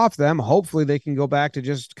gets off them, hopefully they can go back to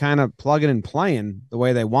just kind of plugging and playing the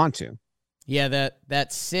way they want to. Yeah, that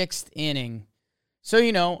 6th inning. So,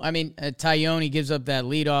 Taillon, he gives up that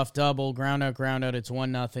leadoff double, ground out. It's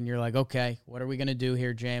 1-0. You're like, okay, what are we going to do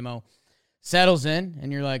here, JMO? Settles in,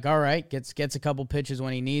 and you're like, all right, gets a couple pitches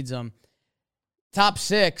when he needs them. Top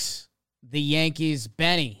 6, the Yankees,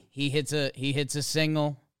 Benny. He hits a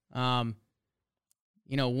single. 1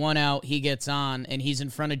 out, he gets on, and he's in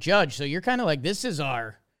front of Judge. So you're kind of like, this is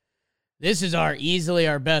easily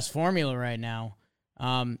our best formula right now.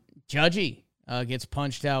 Judgy gets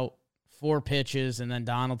punched out 4 pitches, and then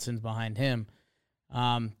Donaldson's behind him.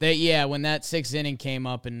 When that 6th inning came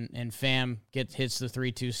up and Pham hits the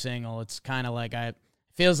 3-2 single, it's kind of like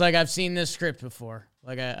feels like I've seen this script before.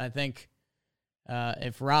 Like I think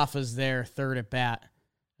if Rafa's there, 3rd at bat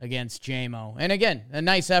against JMO, and again, a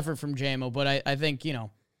nice effort from JMO, but I think,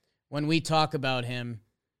 when we talk about him,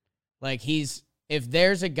 like if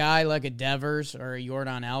there's a guy like a Devers or a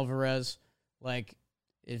Yordan Alvarez, like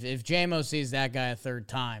if JMO sees that guy a 3rd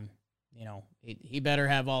time, he better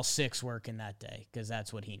have all 6 working that day because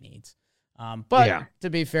that's what he needs. To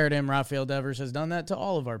be fair to him, Rafael Devers has done that to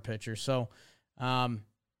all of our pitchers. So,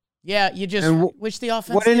 you just wish the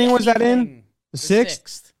offense. What inning was that in? The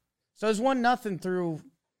 6th? So it's 1-0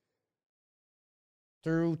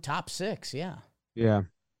 through top 6. Yeah. Yeah.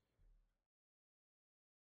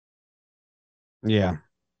 Yeah.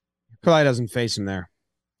 Probably doesn't face him there.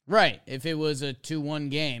 Right. If it was a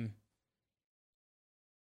 2-1 game.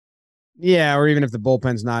 Yeah, or even if the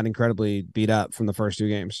bullpen's not incredibly beat up from the first 2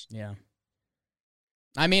 games. Yeah.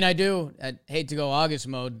 I hate to go August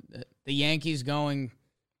mode. The Yankees going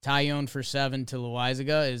Taillon for 7 to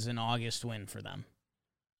Loaizaga is an August win for them.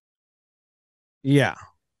 Yeah.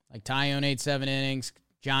 Like Taillon 8-7 innings.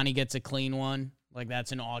 Johnny gets a clean one. Like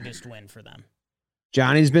that's an August win for them.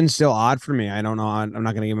 Johnny's been still odd for me. I don't know. I'm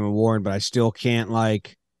not going to give him a award, but I still can't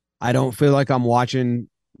I don't feel like I'm watching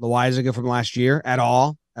Loaizaga from last year at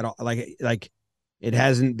all. Like it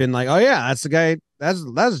hasn't been like, oh yeah, that's the guy. That's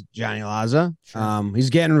Johnny Laza. Sure. He's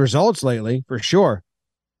getting results lately for sure,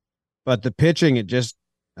 but the pitching, it just,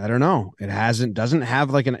 I don't know. It doesn't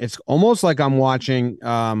have it's almost like I'm watching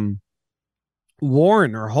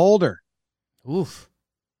Warren or Holder. Oof.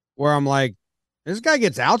 Where I'm like, this guy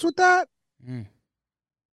gets outs with that.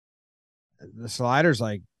 The slider's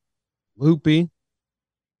like loopy.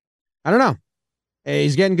 I don't know.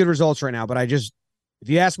 He's getting good results right now, but if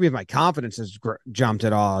you ask me if my confidence has jumped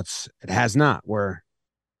at all, it has not. Where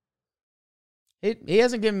he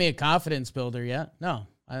hasn't given me a confidence builder yet. No,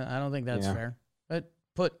 I don't think that's fair.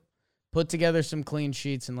 But put together some clean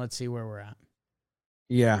sheets, and let's see where we're at.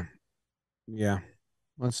 Yeah. Yeah.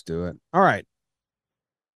 Let's do it. All right.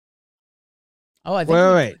 Oh, I think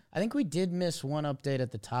Wait. I think we did miss one update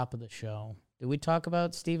at the top of the show. Did we talk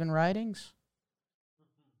about Steven Ridings?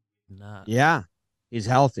 Not. Yeah. He's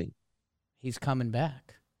healthy. He's coming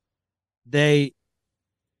back. Hold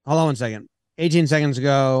on 1 second. 18 seconds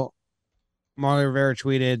ago, Marley Rivera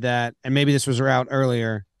tweeted that, and maybe this was out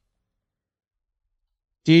earlier.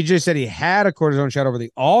 DJ said he had a cortisone shot over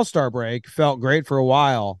the All-Star break, felt great for a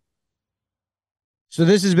while. So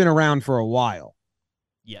this has been around for a while.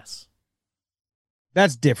 Yes.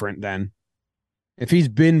 That's different then. If he's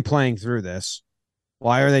been playing through this,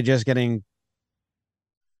 why are they just getting...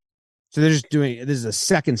 So they're just doing... This is a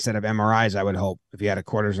second set of MRIs, I would hope. If he had a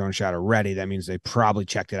cortisone shot already, that means they probably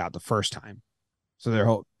checked it out the first time. So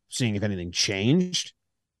they're seeing if anything changed.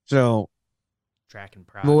 So Tracking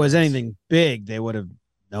if it was anything big, they would have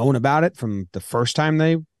known about it from the first time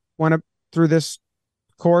they went up through this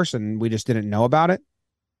course, and we just didn't know about it.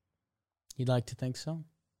 You'd like to think so?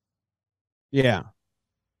 Yeah.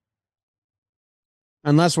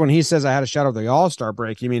 Unless when he says I had a shot of the All-Star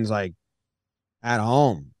break, he means like at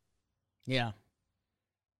home. Yeah.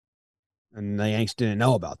 And the Yanks didn't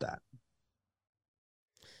know about that.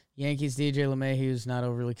 Yankees DJ LeMahieu's not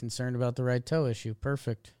overly concerned about the right toe issue.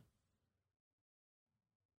 Perfect.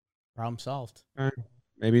 Problem solved.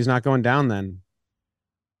 Maybe he's not going down then.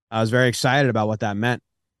 I was very excited about what that meant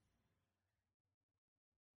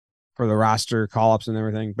for the roster call-ups and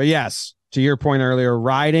everything. But yes, to your point earlier,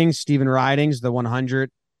 Steven Ridings, the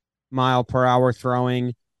 100-mile-per-hour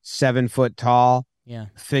throwing, 7 foot tall, Yeah.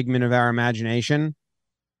 figment of our imagination.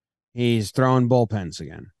 He's throwing bullpens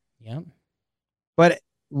again. Yep. But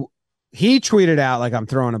he tweeted out like, I'm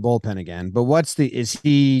throwing a bullpen again. But did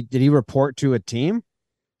he report to a team?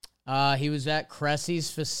 He was at Cressy's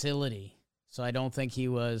facility. So I don't think he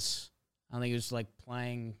was like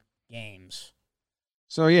playing games.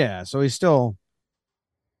 So yeah, so he's still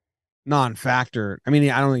non-factor. I mean,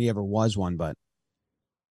 I don't think he ever was one, but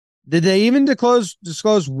did they even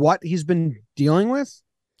disclose what he's been dealing with?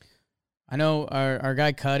 I know our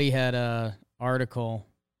guy Cuddy had a article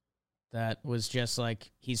that was just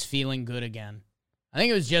like, he's feeling good again. I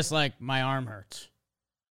think it was just like, my arm hurts.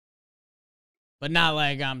 But not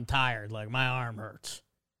like I'm tired, like my arm hurts.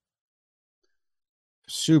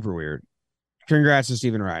 Super weird. Congrats to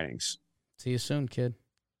Steven Ridings. See you soon, kid.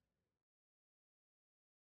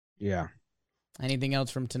 Yeah. Anything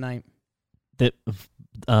else from tonight? That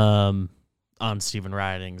on Steven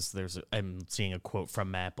Ridings, I'm seeing a quote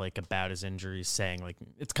from Matt Blake about his injuries, saying like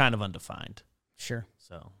it's kind of undefined. Sure.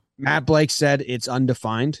 So Matt Blake said it's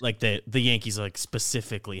undefined. like the Yankees like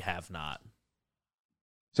specifically have not.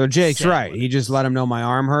 So Jake's said right. what He it just is. let him know my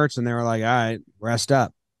arm hurts, and they were like, all right, rest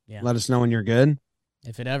up. Yeah. Let us know when you're good.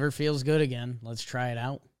 If it ever feels good again, let's try it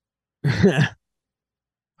out. It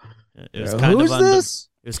was kind Who's of this?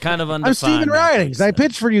 It was kind of I'm undefined. Steven Matt Blake Ridings. I said.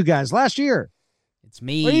 pitched for you guys last year. It's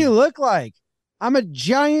me. What do you look like? I'm a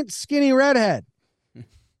giant, skinny redhead. I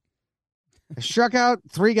struck out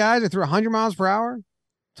 3 guys. I threw 100 miles per hour.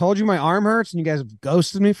 Told you my arm hurts, and you guys have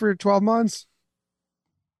ghosted me for 12 months.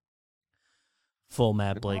 Full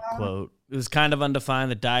Matt Blake quote. It was kind of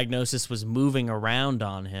undefined. The diagnosis was moving around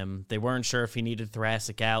on him. They weren't sure if he needed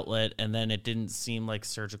thoracic outlet, and then it didn't seem like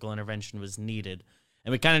surgical intervention was needed.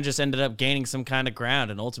 And we kind of just ended up gaining some kind of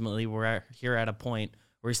ground, and ultimately we're here at a point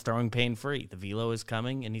where he's throwing pain-free. The velo is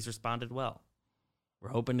coming, and he's responded well. We're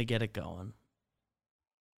hoping to get it going.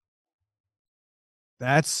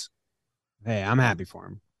 Hey, I'm happy for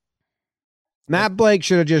him. Matt Blake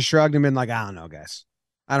should have just shrugged and been like, I don't know, guys.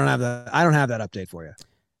 I don't have that update for you.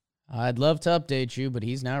 I'd love to update you, but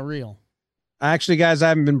he's not real. Actually, guys, I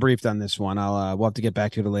haven't been briefed on this one. We'll have to get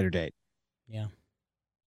back to it at a later date. Yeah.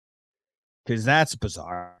 Because that's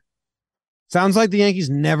bizarre. Sounds like the Yankees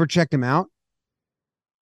never checked him out.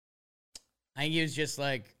 I think he was just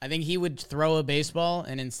like, I think he would throw a baseball,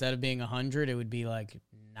 and instead of being 100, it would be like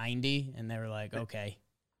 90, and they were like, okay.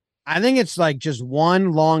 I think it's like just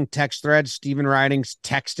one long text thread, Steven Ridings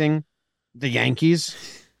texting the Yankees.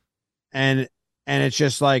 And it's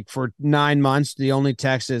just like for 9 months, the only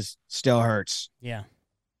text is still hurts. Yeah.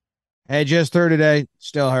 Hey, just threw today,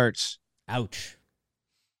 still hurts. Ouch.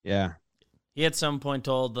 Yeah. He at some point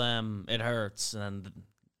told them it hurts, and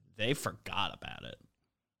they forgot about it.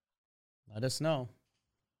 Let us know.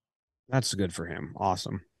 That's good for him.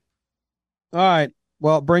 Awesome. All right.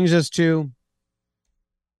 Well, it brings us to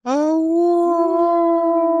awards.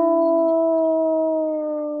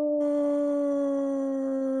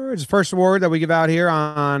 First award that we give out here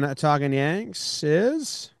on Talking Yanks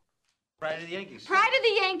is Pride of the Yankees. Pride of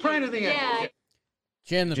the Yankees. Pride of the Yankees. Yeah.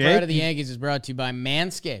 Jim, the Jake, Pride of the Yankees is brought to you by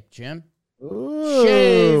Manscaped. Jim,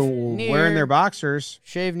 Ooh, wearing their boxers.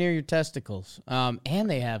 shave near your testicles. And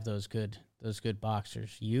they have those good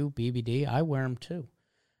boxers. You, BBD, I wear them too.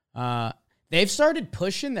 They've started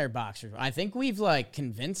pushing their boxers. I think we've like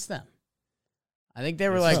convinced them. I think they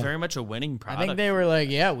were It's like very much a winning product. I think they were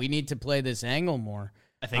like, yeah, we need to play this angle more.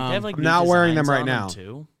 I think they have like I'm new not wearing them designs right on now.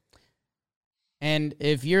 too. And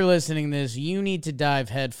if you're listening to this, you need to dive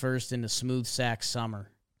headfirst into smooth sack summer.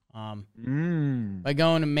 By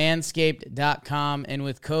going to manscaped.com, and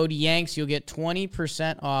with code YANKS, you'll get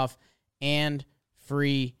 20% off and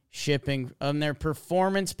free shipping on their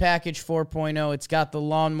Performance Package 4.0. It's got the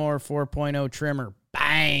Lawnmower 4.0 trimmer.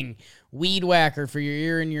 Bang! Weed whacker for your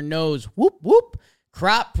ear and your nose. Whoop, whoop.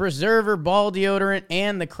 Crop preserver, ball deodorant,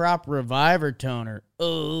 and the crop reviver toner.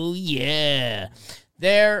 Oh, yeah.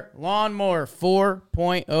 Their Lawnmower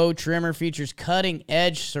 4.0 trimmer features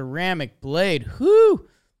cutting-edge ceramic blade. Whoo!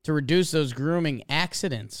 To reduce those grooming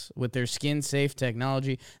accidents with their skin-safe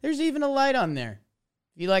technology. There's even a light on there.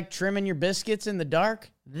 If you like trimming your biscuits in the dark,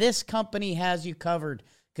 this company has you covered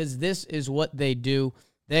because this is what they do.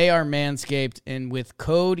 They are Manscaped, and with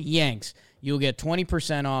code YANKS, you'll get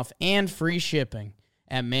 20% off and free shipping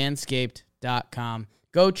at manscaped.com.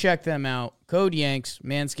 Go check them out. Code YANKS,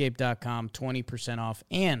 manscaped.com, 20% off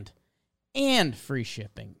and free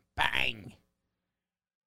shipping. Bang.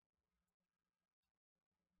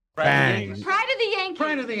 Bang. Pride of the Yankees.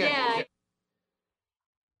 Pride of the Yankees. Yeah.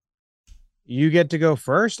 You get to go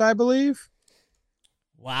first, I believe.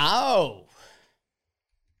 Wow.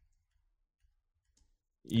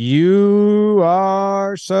 You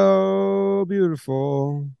are so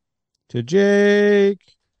beautiful to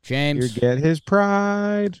Jake. James, You get his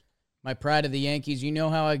pride. my pride of the Yankees. You know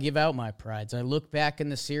how I give out my prides. I look back in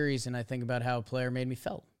the series and I think about how a player made me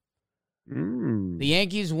feel. The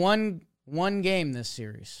Yankees won one game this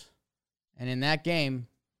series. And in that game,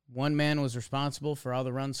 one man was responsible for all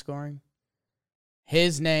the run scoring.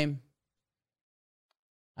 His name,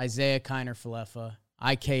 Isaiah Kiner-Falefa,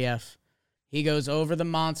 IKF. He goes over the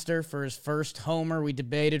monster for his first homer. We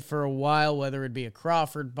debated for a while whether it'd be a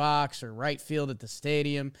Crawford box or right field at the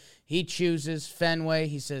stadium. He chooses Fenway.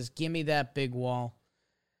 He says, give me that big wall.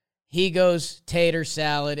 He goes tater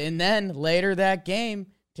salad. And then later that game,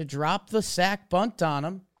 to drop the sack bunt on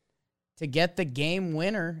him to get the game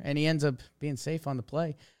winner, and he ends up being safe on the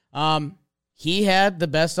play. He had the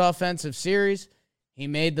best offensive series. He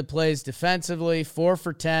made the plays defensively, 4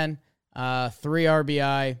 for 10, 3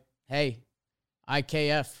 RBI. Hey,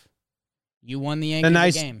 IKF, you won the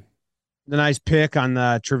Yankees game. The nice pick on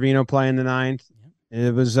the Trevino play in the ninth. Yeah.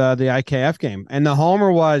 It was the IKF game. And the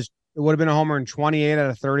homer it would have been a homer in 28 out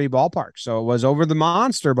of 30 ballparks. So it was over the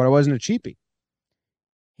monster, but it wasn't a cheapie.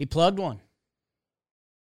 He plugged one.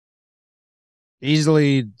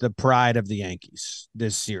 Easily the pride of the Yankees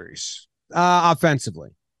this series. Offensively.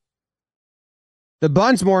 The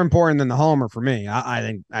bunt's more important than the homer for me. I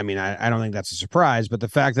don't think that's a surprise, but the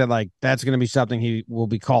fact that like that's going to be something he will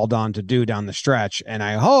be called on to do down the stretch, and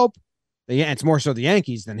I hope it's more so the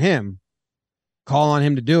Yankees than him. Call on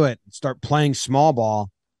him to do it, start playing small ball,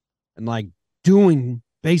 and like doing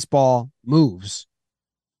baseball moves.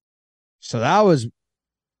 So that was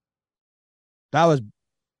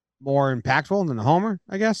more impactful than the homer,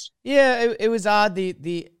 I guess. Yeah, it was odd.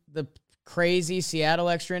 The crazy Seattle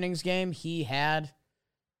extra innings game, he had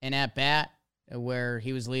an at-bat where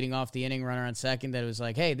he was leading off the inning, runner on second, that it was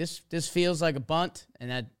like, hey, this feels like a bunt,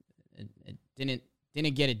 and that it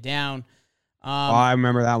didn't get it down. I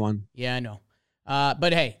remember that one. Yeah, I know.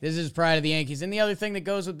 But hey, this is pride of the Yankees. And the other thing that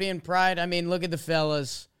goes with being pride, I mean, look at the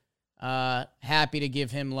fellas. Happy to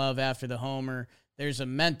give him love after the homer. There's a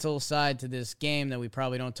mental side to this game that we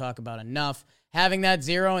probably don't talk about enough. Having that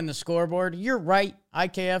 0 in the scoreboard, you're right.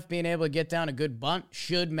 IKF being able to get down a good bunt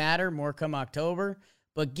should matter more come October.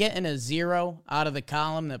 But getting a 0 out of the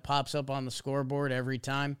column that pops up on the scoreboard every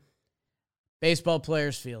time, baseball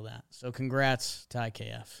players feel that. So congrats to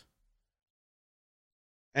IKF.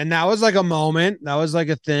 And that was like a moment. That was like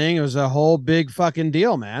a thing. It was a whole big fucking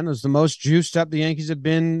deal, man. It was the most juiced up the Yankees have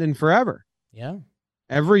been in forever. Yeah.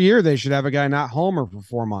 Every year they should have a guy not homer for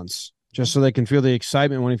 4 months just so they can feel the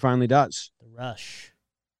excitement when he finally does. The rush.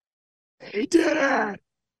 He did it.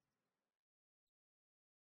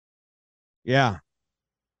 Yeah.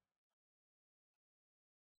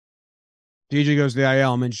 DJ goes to the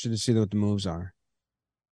IL. I'm interested to see what the moves are.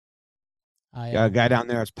 Got a guy down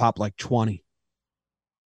there that's popped like 20.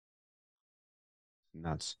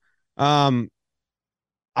 Nuts.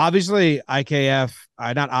 Obviously, IKF,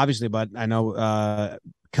 not obviously, but I know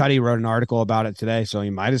Cuddy wrote an article about it today, so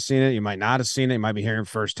you might have seen it. You might not have seen it. You might be hearing it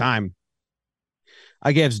first time.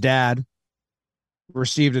 IKF's dad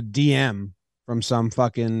received a DM from some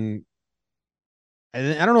fucking, I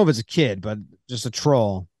don't know if it's a kid, but just a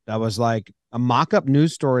troll that was like a mock-up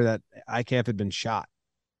news story that IKF had been shot,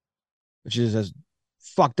 which is as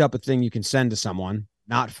fucked up a thing you can send to someone.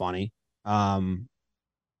 Not funny. And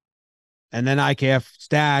then IKF's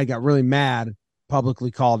dad got really mad,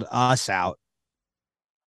 publicly called us out,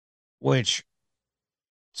 which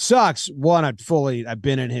sucks. One, I've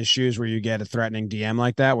been in his shoes where you get a threatening DM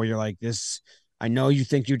like that, where you're like, I know you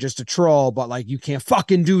think you're just a troll, but like you can't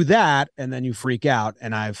fucking do that. And then you freak out.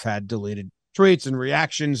 And I've had deleted tweets and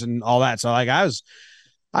reactions and all that. So like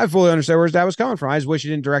I fully understand where his dad was coming from. I just wish he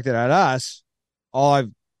didn't direct it at us. All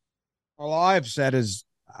I've said is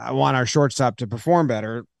I want our shortstop to perform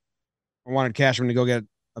better. I wanted Cashman to go get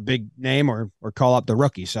a big name or call up the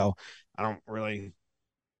rookie. So I don't really,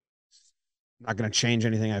 not going to change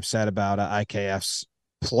anything I've said about IKF's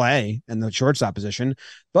play in the shortstop position,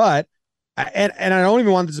 but and I don't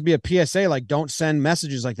even want this to be a PSA. Like, don't send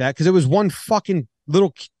messages like that, because it was one fucking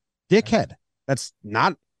little dickhead that's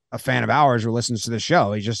not a fan of ours or listens to the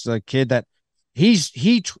show. He's just a kid that he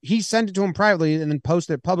sent it to him privately and then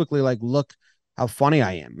posted it publicly. Like, look how funny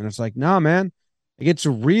I am, and it's like, no, man, it gets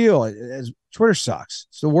real. Twitter sucks.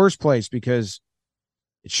 It's the worst place because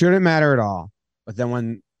it shouldn't matter at all. But then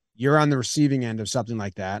when you're on the receiving end of something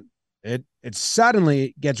like that, it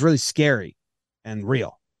suddenly gets really scary and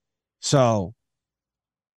real. So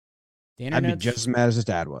I'd be just as mad as his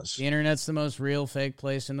dad was. The internet's the most real fake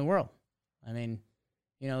place in the world. I mean,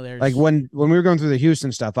 there's like when we were going through the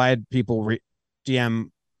Houston stuff, I had people DM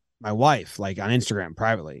my wife like on Instagram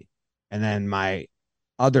privately, and then my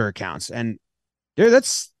other accounts. And dude,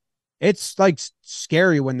 it's like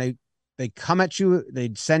scary when they come at you, they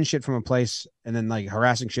send shit from a place, and then like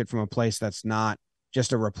harassing shit from a place that's not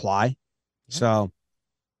just a reply. Yeah. So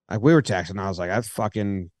like we were texting, and I was like,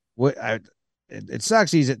 it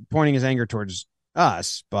sucks he's pointing his anger towards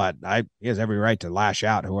us, but he has every right to lash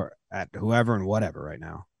out at whoever and whatever right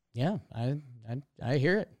now. Yeah, I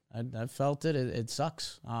hear it. I felt it. It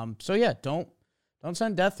sucks. So yeah, don't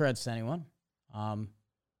send death threats to anyone.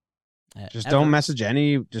 Don't message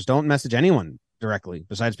anyone directly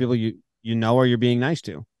besides people you know or you're being nice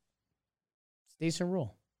to. It's a decent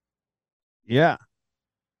rule. Yeah.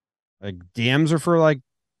 Like DMs are for like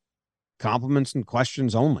compliments and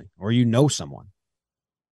questions only, or someone.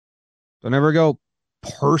 Don't ever go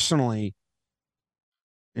personally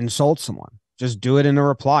insult someone. Just do it in a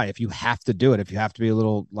reply if you have to do it, if you have to be a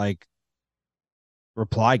little like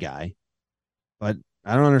reply guy. But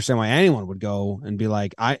I don't understand why anyone would go and be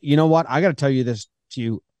like, you know what? I got to tell you this to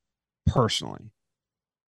you personally,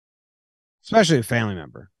 especially a family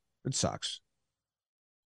member. It sucks.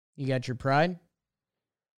 You got your pride?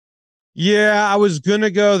 Yeah, I was going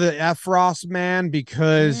to go the Efros man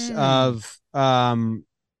because of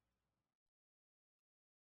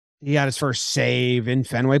he got his first save in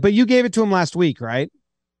Fenway, but you gave it to him last week, right?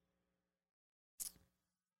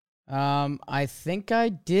 I think I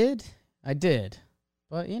did.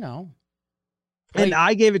 But, And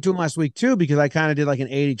I gave it to him last week, too, because I kind of did like an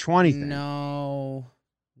 80-20 thing. No,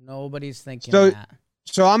 nobody's thinking that.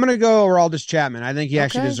 So I'm going to go Aroldis Chapman. I think he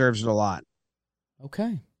actually deserves it a lot.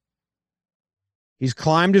 Okay. He's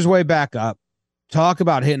climbed his way back up. Talk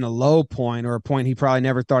about hitting a low point, or a point he probably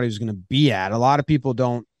never thought he was going to be at. A lot of people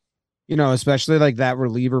don't, especially like that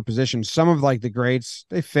reliever position. Some of like the greats,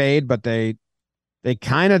 they fade, but they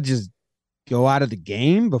kind of just go out of the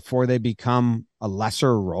game before they become a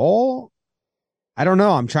lesser role. I don't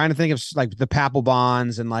know. I'm trying to think of like the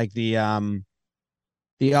Papelbons and like the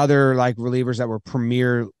other like relievers that were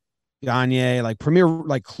premier Gagne, like premier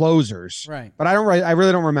like closers. Right. But I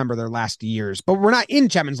really don't remember their last years. But we're not in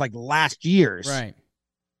Chapman's like last years. Right.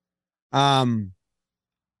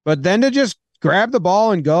 But then to just grab the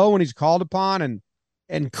ball and go when he's called upon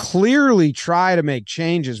and clearly try to make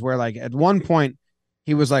changes where like at one point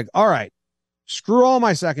he was like, all right, screw all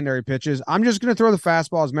my secondary pitches. I'm just going to throw the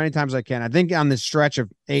fastball as many times as I can. I think on this stretch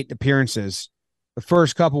of 8 appearances, the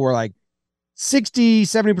first couple were like 60,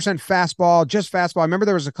 70% fastball, just fastball. I remember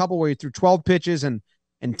there was a couple where he threw 12 pitches and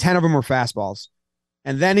 10 of them were fastballs.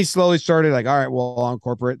 And then he slowly started like, all right, well, I'll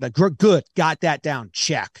incorporate that. Good. Got that down.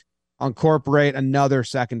 Check. I'll incorporate another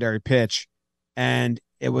secondary pitch. And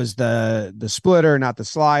it was the splitter, not the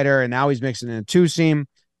slider. And now he's mixing in a 2-seam.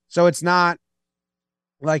 So it's not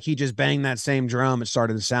like he just banged that same drum. It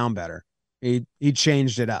started to sound better. He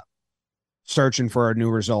changed it up, searching for a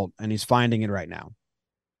new result, and he's finding it right now.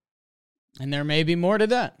 And there may be more to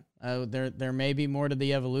that. There may be more to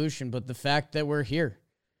the evolution, but the fact that we're here,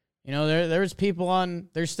 You know, there's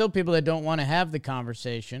still people that don't want to have the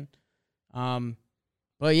conversation.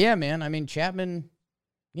 But yeah, man, I mean, Chapman,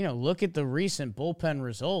 you know, look at the recent bullpen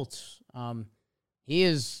results. He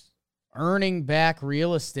is earning back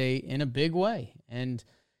real estate in a big way. And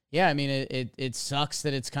yeah, I mean, it sucks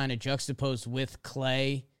that it's kind of juxtaposed with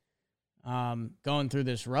Clay going through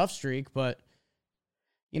this rough streak, but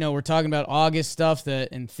you know, we're talking about August stuff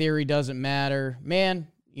that in theory doesn't matter. Man,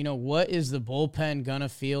 you know, what is the bullpen going to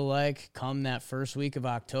feel like come that first week of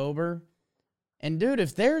October? And dude,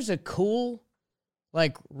 if there's a cool,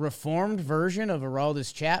 like, reformed version of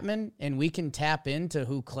Aroldis Chapman and we can tap into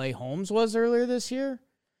who Clay Holmes was earlier this year,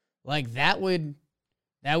 like, that would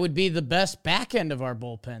be the best back end of our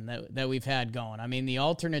bullpen that we've had going. I mean, the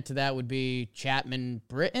alternate to that would be Chapman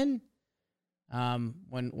Britton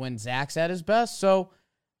when Zach's at his best. So,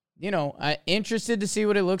 you know, I'm interested to see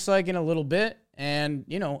what it looks like in a little bit. And,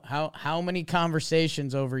 you know, how many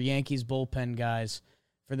conversations over Yankees bullpen guys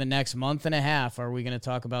for the next month and a half are we going to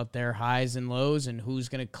talk about their highs and lows and who's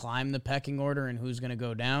going to climb the pecking order and who's going to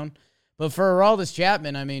go down? But for Aroldis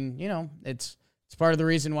Chapman, I mean, you know, it's part of the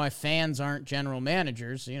reason why fans aren't general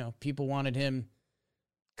managers. You know, people wanted him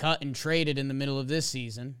cut and traded in the middle of this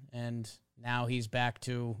season, and now he's back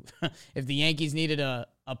to if the Yankees needed a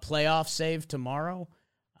playoff save tomorrow,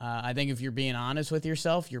 I think if you're being honest with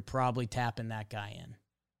yourself, you're probably tapping that guy in.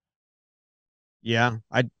 Yeah,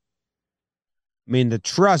 I mean, the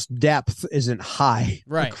trust depth isn't high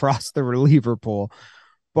across the reliever pool,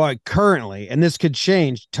 but currently, and this could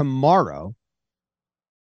change tomorrow,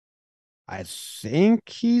 I think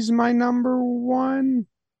he's my number one,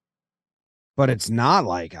 but it's not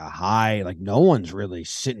like a high, like no one's really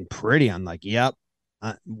sitting pretty on like, yep,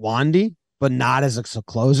 Wandy, but not as a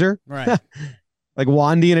closer. Right. Like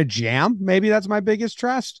Wandy in a jam. Maybe that's my biggest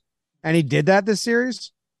trust. And he did that this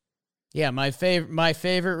series. Yeah. My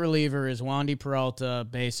favorite reliever is Wandy Peralta,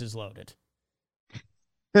 bases loaded.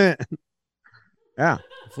 Yeah.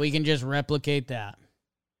 If we can just replicate that.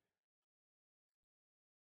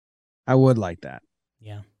 I would like that.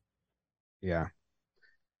 Yeah. Yeah.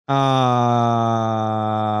 Now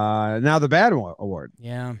the bad award.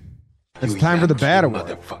 Yeah. It's time for the bad award.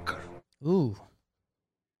 Motherfucker. Ooh.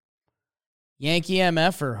 Yankee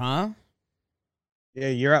MFer, huh? Yeah,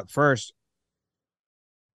 you're up first.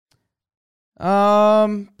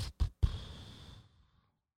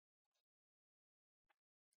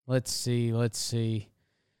 Let's see.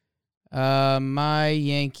 My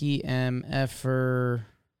Yankee MFer.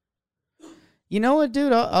 You know what,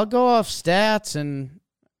 dude? I'll go off stats, and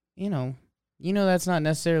you know that's not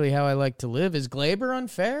necessarily how I like to live. Is Gleyber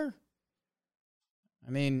unfair? I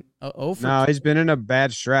mean, no, he's been in a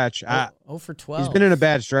bad stretch. 0 for 12. He's been in a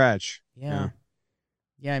bad stretch. Yeah.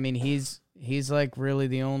 I mean, he's like really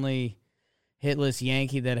the only hitless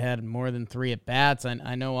Yankee that had more than 3 at bats.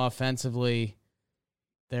 I know offensively,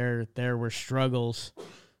 there were struggles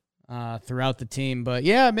throughout the team, but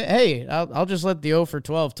yeah, I mean, hey, I'll just let the 0 for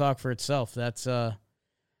 12 talk for itself. That's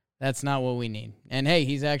not what we need. And hey,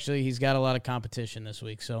 he's got a lot of competition this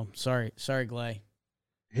week. So sorry, Gley.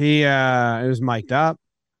 He was mic'd up.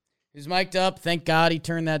 He was mic'd up. Thank God he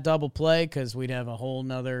turned that double play, because we'd have a whole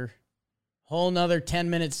nother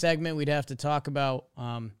 10-minute segment we'd have to talk about.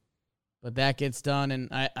 But that gets done. And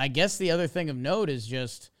I guess the other thing of note is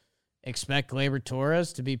just expect Gleyber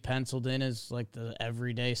Torres to be penciled in as like the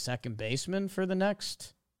everyday second baseman for the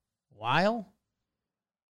next while.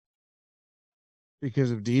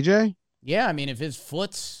 Because of DJ? Yeah, I mean, if his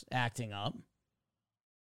foot's acting up.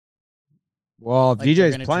 Well, if like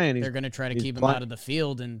DJ's playing, they're going to try to keep him out of the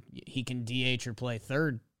field, and he can DH or play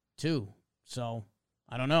third too. So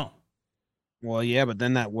I don't know. Well, yeah, but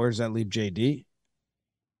then where's that leave JD?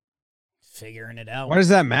 Figuring it out. Why does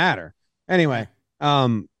that matter? Anyway,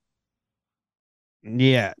 yeah.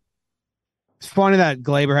 It's funny that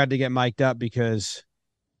Gleyber had to get mic'd up because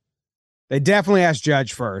they definitely asked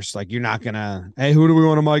Judge first. Like, you're not going to, hey, who do we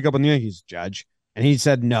want to mic up on the Yankees, Judge? And he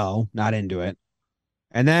said, no, not into it.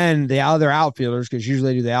 And then the other outfielders, because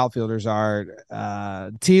usually the outfielders are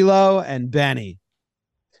Tilo and Benny.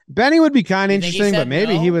 Benny would be kind of interesting, but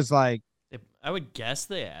maybe he was like. I would guess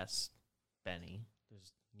they asked Benny.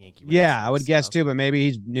 Yeah, I would guess too, but maybe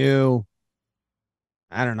he's new.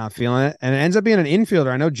 I don't know, feeling it. And it ends up being an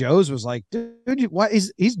infielder. I know Joe's was like, dude, what?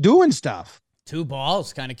 He's doing stuff. 2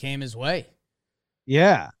 balls kind of came his way.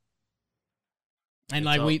 Yeah. And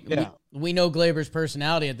like we know Gleyber's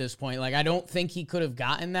personality at this point. Like, I don't think he could have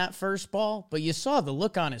gotten that first ball, but you saw the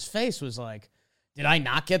look on his face was like, did I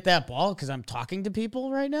not get that ball because I'm talking to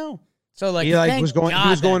people right now? So like, he was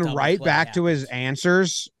going right back to his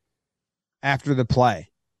answers after the play.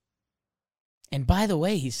 And by the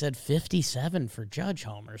way, he said 57 for Judge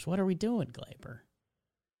homers. What are we doing, Glaber?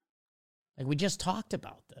 Like, we just talked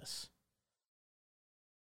about this.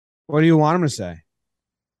 What do you want him to say?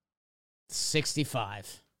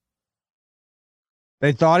 65.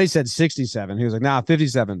 They thought he said 67. He was like, nah,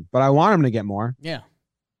 57. But I want him to get more. Yeah.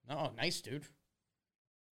 Oh, nice, dude.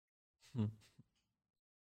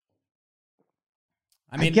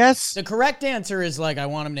 I guess the correct answer is like, I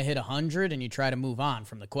want him to hit 100, and you try to move on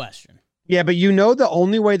from the question. Yeah, but the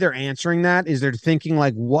only way they're answering that is they're thinking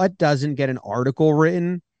like, what doesn't get an article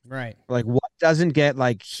written? Right. Like, what doesn't get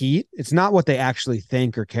like heat? It's not what they actually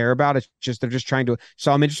think or care about. It's just they're just trying to.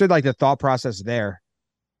 So I'm interested, like the thought process there.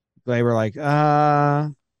 They were like,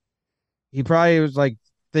 he probably was like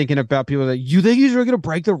thinking about people that you think he's really gonna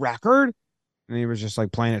break the record, and he was just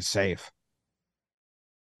like playing it safe.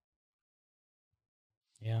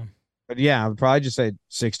 Yeah. But yeah, I would probably just say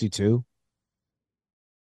 62.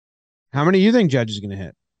 How many do you think Judge is going to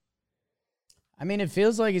hit? I mean, it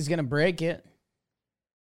feels like he's going to break it.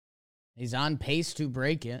 He's on pace to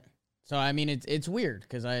break it. So, I mean, it's weird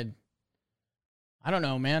because I don't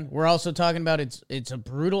know, man. We're also talking about it's a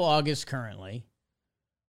brutal August currently.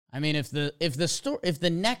 I mean, if the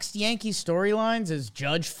next Yankee storylines is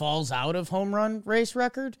Judge falls out of home run race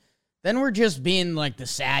record, then we're just being like the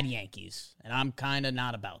sad Yankees, and I'm kind of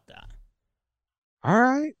not about that. All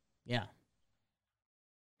right. Yeah.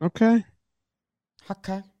 Okay.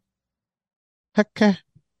 Okay. Okay.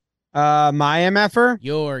 My MFer?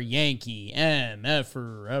 Your Yankee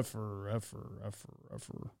MFer.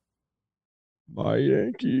 My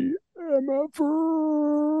Yankee MFer.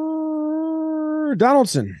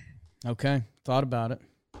 Donaldson. Okay. Thought about it.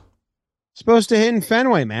 Supposed to hit in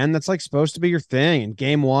Fenway, man. That's like supposed to be your thing. In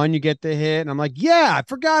game 1, you get the hit. And I'm like, yeah, I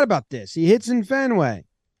forgot about this. He hits in Fenway.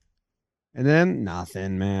 And then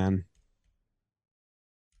nothing, man.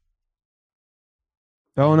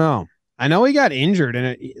 Don't know. I know he got injured,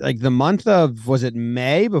 and like the month of, was it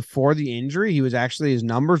May before the injury? He was actually, his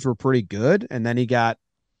numbers were pretty good, and then he got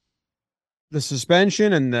the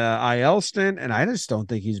suspension and the IL stint, and I just don't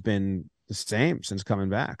think he's been the same since coming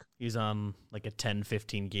back. He's on like a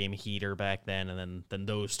 10-15 game heater back then, and then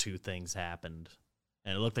those two things happened,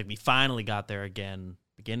 and it looked like we finally got there again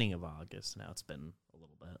beginning of August. Now it's been a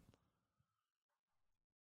little bit.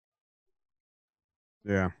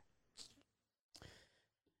 Yeah.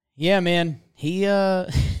 Yeah, man. He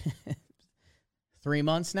 3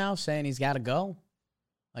 months now saying he's got to go.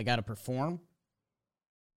 I got to perform.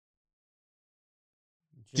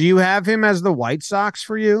 Do you have him as the White Sox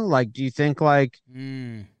for you? Like, do you think like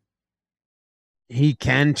he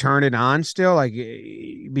can turn it on still? Like,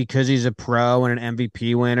 because he's a pro and an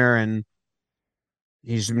MVP winner and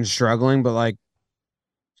he's been struggling, but like,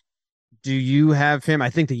 do you have him?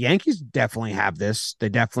 I think the Yankees definitely have this. They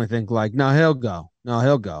definitely think like, no, he'll go. No,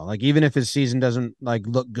 he'll go. Like, even if his season doesn't like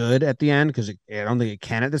look good at the end, because I don't think it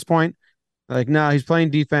can at this point. Like, no, he's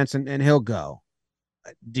playing defense and he'll go.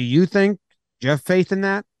 Do you think, do you have faith in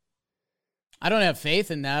that? I don't have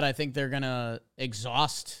faith in that. I think they're going to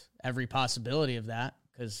exhaust every possibility of that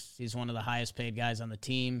because he's one of the highest paid guys on the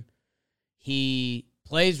team. He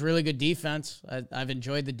plays really good defense. I've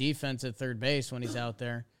enjoyed the defense at third base when he's out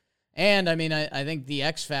there. And, I mean, I think the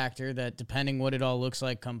X factor that depending what it all looks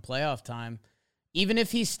like come playoff time, even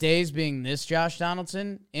if he stays being this Josh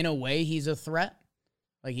Donaldson, in a way he's a threat.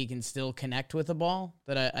 Like, he can still connect with the ball.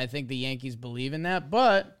 That I think the Yankees believe in that.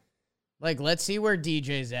 But, like, let's see where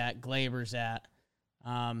DJ's at, Glaber's at.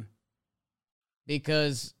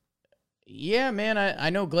 Because, yeah, man,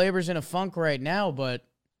 I know Glaber's in a funk right now, but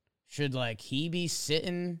should, like, he be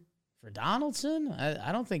sitting for Donaldson?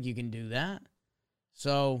 I don't think you can do that.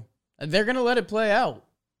 So they're going to let it play out.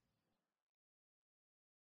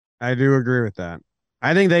 I do agree with that.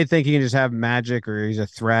 I think they think he can just have magic or he's a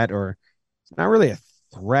threat, or it's not really a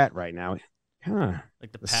threat right now. Huh.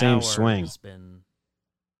 Like the same swing has been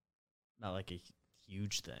not like a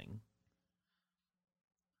huge thing.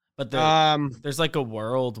 But there's like a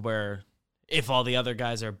world where if all the other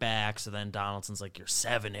guys are back, so then Donaldson's like your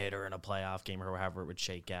 7-hitter in a playoff game or however it would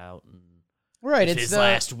shake out. And right. It's his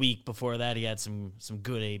last week before that, he had some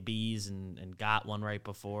good ABs and got one right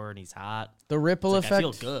before, and he's hot. The ripple effect. I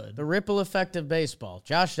feel good. The ripple effect of baseball.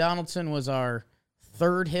 Josh Donaldson was our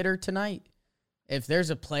third hitter tonight. If there's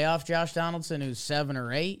a playoff Josh Donaldson who's 7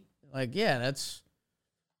 or 8, like, yeah,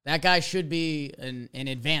 that guy should be an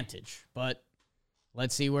advantage. But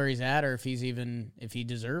let's see where he's at, or if he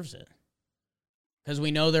deserves it. Because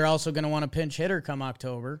we know they're also going to want a pinch hitter come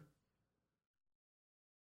October.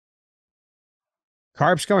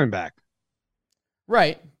 Carp's coming back.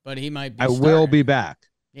 Right, but he might be will be back.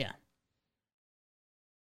 Yeah.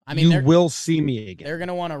 I mean, you will see me again. They're going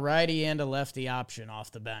to want a righty and a lefty option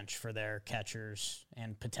off the bench for their catchers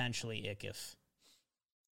and potentially Ickif.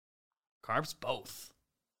 Carp's both.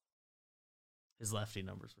 His lefty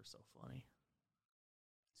numbers were so funny.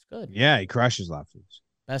 It's good. Yeah, he crushes lefties.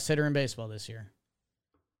 Best hitter in baseball this year.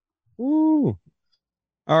 Ooh.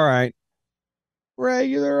 All right.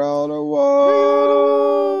 Regular old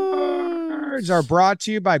awards are brought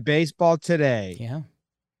to you by Baseball Today. Yeah.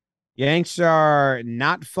 Yanks are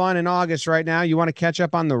not fun in August right now. You want to catch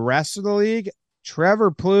up on the rest of the league? Trevor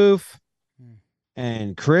Plouffe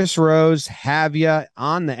and Chris Rose have you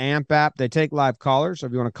on the AMP app. They take live callers. So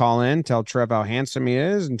if you want to call in, tell Trev how handsome he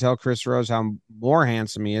is and tell Chris Rose how more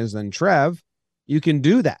handsome he is than Trev, you can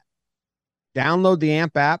do that. Download the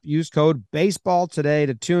AMP app. Use code BASEBALL today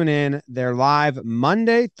to tune in. They're live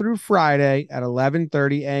Monday through Friday at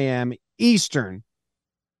 11:30 a.m. Eastern.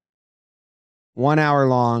 1 hour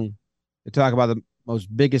long. They talk about the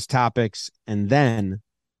most biggest topics, and then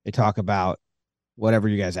they talk about whatever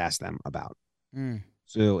you guys ask them about.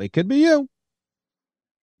 So it could be you.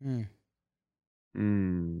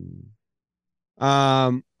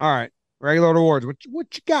 All right. Regular awards.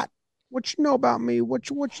 What you got? What you know about me?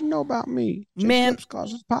 What you know about me? Man, lip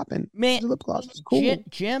gloss is popping. Man, lip gloss is cool.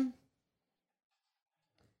 Jim,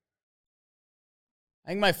 I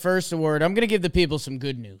think my first award, I'm going to give the people some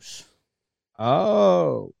good news.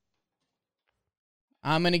 Oh.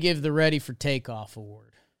 I'm going to give the Ready for Takeoff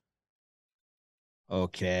award.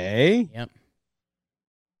 Okay. Yep.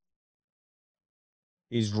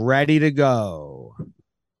 He's ready to go.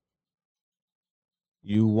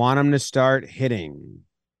 You want him to start hitting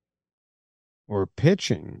or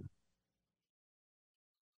pitching.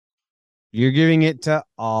 You're giving it to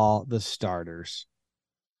all the starters.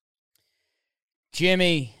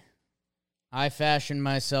 Jimmy, I fashioned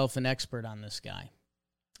myself an expert on this guy.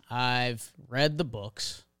 I've read the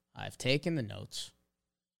books. I've taken the notes.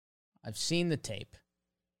 I've seen the tape.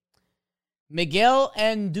 Miguel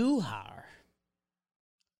Andujar.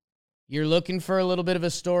 You're looking for a little bit of a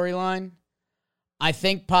storyline? I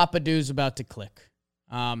think Papa Du's about to click.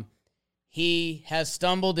 He has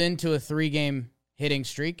stumbled into a 3-game hitting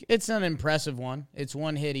streak. It's an impressive one. It's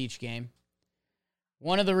 1 hit each game.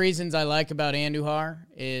 One of the reasons I like about Andujar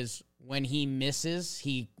is when he misses,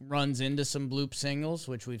 he runs into some bloop singles,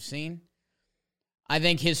 which we've seen. I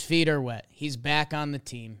think his feet are wet. He's back on the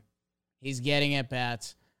team. He's getting at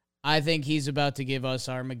bats. I think he's about to give us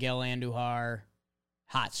our Miguel Andujar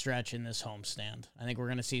hot stretch in this homestand. I think we're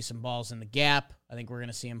going to see some balls in the gap. I think we're going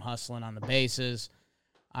to see him hustling on the bases.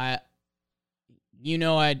 I've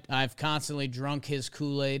constantly drunk his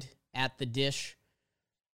Kool-Aid at the dish.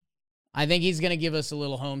 I think he's going to give us a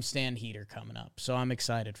little homestand heater coming up, so I'm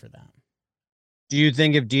excited for that. Do you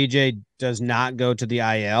think if DJ does not go to the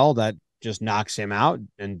IL, that just knocks him out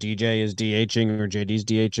and DJ is DHing or JD's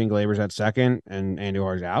DHing, Glaber's at second, and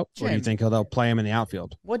Andujar's out? Or do you think they'll play him in the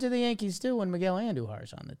outfield? What do the Yankees do when Miguel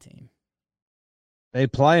Andujar's on the team? They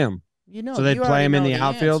play him. So they play him in the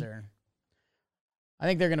outfield? Answer. I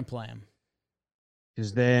think they're going to play him.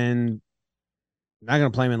 Because then they're not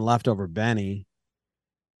going to play him in leftover Benny.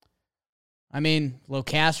 I mean,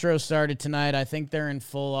 Locastro started tonight. I think they're in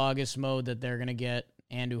full August mode that they're going to get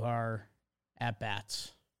Andujar at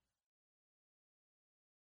bats.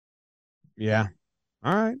 Yeah.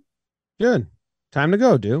 All right. Good. Time to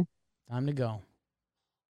go, dude. Time to go.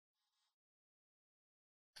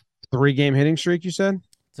 3-game hitting streak, you said?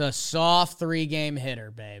 It's a soft 3-game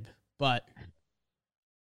hitter, babe. But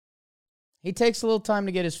he takes a little time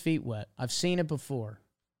to get his feet wet. I've seen it before.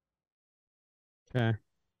 Okay.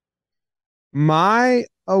 My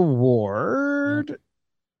award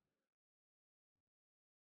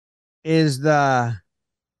is the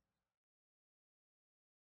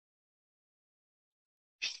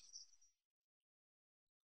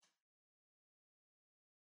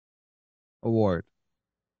award.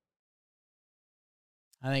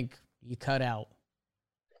 I think you cut out.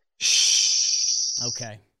 Shh.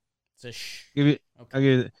 Okay. It's a shh. Give it. Okay. I'll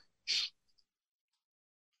give it.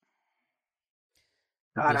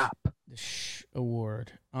 Shut up. The shh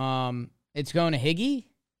award. It's going to Higgy?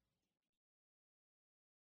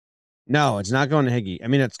 No, it's not going to Higgy. I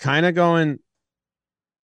mean, it's kind of going.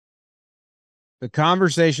 The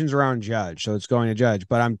conversation's around Judge, so it's going to Judge.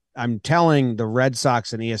 But I'm telling the Red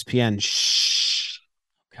Sox and ESPN, shh.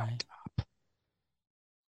 Okay.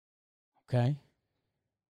 Okay.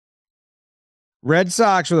 Red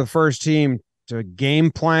Sox were the first team to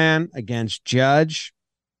game plan against Judge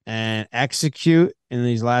and execute in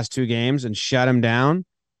these last 2 games and shut him down.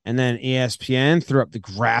 And then ESPN threw up the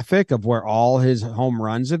graphic of where all his home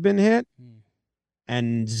runs have been hit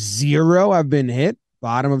and 0 have been hit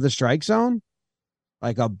bottom of the strike zone,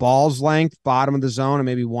 like a ball's length bottom of the zone and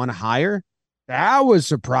maybe one higher. That was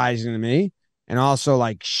surprising to me. And also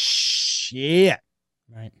like, shit.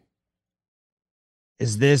 Right.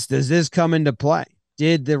 Does this come into play?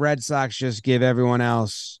 Did the Red Sox just give everyone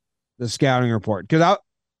else the scouting report? Because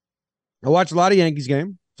I watch a lot of Yankees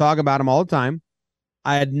game, talk about them all the time.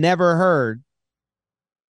 I had never heard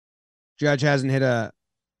Judge hasn't hit a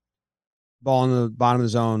ball in the bottom of the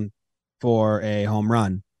zone for a home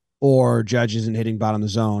run, or Judge isn't hitting bottom of the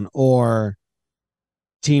zone, or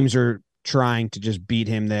teams are trying to just beat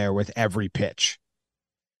him there with every pitch.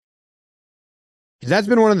 Because that's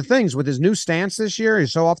been one of the things with his new stance this year.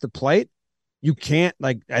 He's so off the plate. You can't,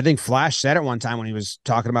 like, I think Flash said it one time when he was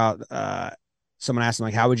talking about, someone asked him,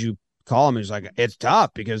 like, how would you call him? He was like, it's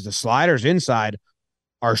tough because the sliders inside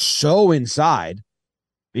are so inside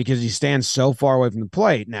because he stands so far away from the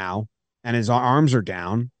plate now and his arms are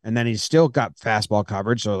down, and then he's still got fastball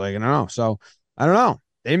coverage. So, like, I don't know. So, I don't know.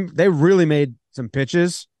 They really made some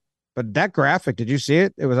pitches, but that graphic, did you see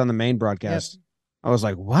it? It was on the main broadcast. Yep. I was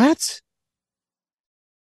like, what?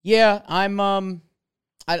 Yeah,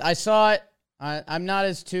 I saw it. I'm not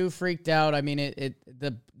as too freaked out. I mean,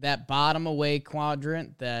 that bottom away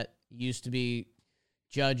quadrant that used to be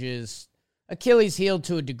Judge's Achilles heel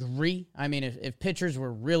to a degree. I mean, if pitchers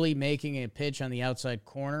were really making a pitch on the outside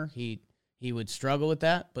corner, he would struggle with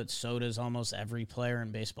that, but so does almost every player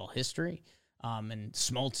in baseball history. And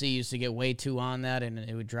Smoltz used to get way too on that, and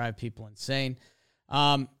it would drive people insane.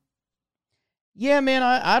 Yeah, man,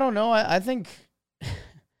 I don't know. I think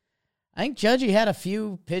Judgy had a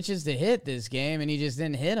few pitches to hit this game, and he just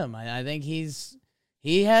didn't hit them. I think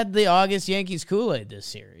he had the August Yankees Kool-Aid this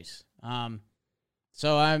series.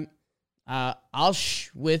 So I'll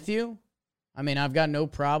with you. I mean, I've got no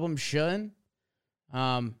problem shouldn't.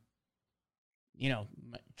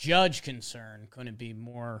 Judge concern couldn't be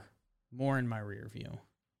more in my rear view.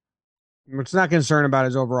 It's not concern about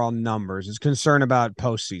his overall numbers. It's concern about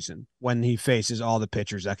postseason when he faces all the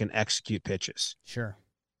pitchers that can execute pitches. Sure.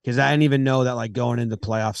 Because I didn't even know that, like, going into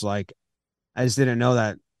playoffs, like, I just didn't know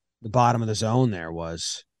that the bottom of the zone there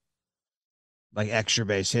was, like, extra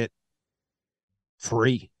base hit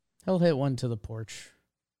free. He'll hit one to the porch.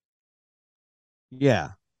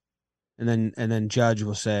 Yeah. And then Judge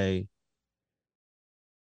will say,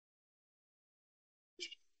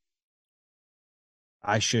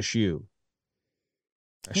 I shush you.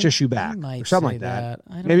 I shush you back. Or something like that.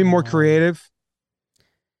 Maybe more creative.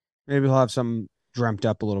 Maybe he'll have something dreamt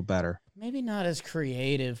up a little better. Maybe not as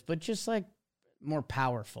creative, but just like more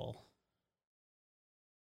powerful.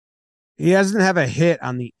 He doesn't have a hit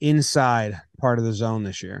on the inside part of the zone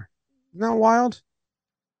this year. Isn't that wild?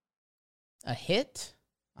 A hit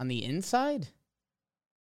on the inside?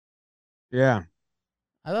 Yeah.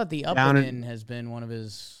 I thought the up and in has been one of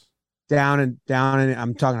his... Down and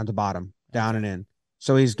I'm talking at the bottom. Down and in.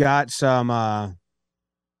 So he's got some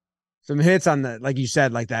hits on the, like you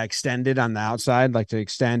said, like that extended on the outside, like to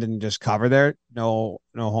extend and just cover there. No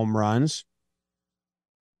home runs.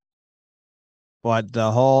 But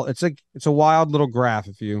it's a wild little graph.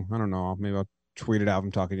 I don't know, maybe I'll tweet it out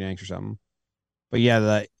from Talking Yanks or something. But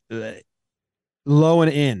yeah, the low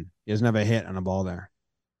and in, he doesn't have a hit on a ball there.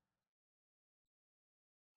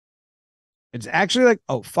 It's actually like,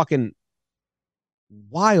 fucking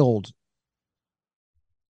wild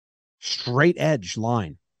straight edge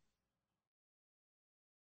line.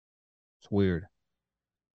 It's weird.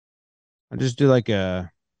 I'll just do like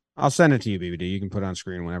I'll send it to you, BBD. You can put it on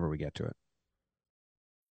screen whenever we get to it.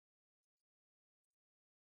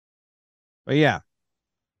 But yeah,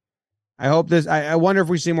 I hope I wonder if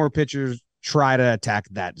we see more pitchers try to attack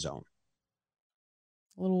that zone.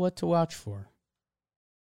 A little what to watch for.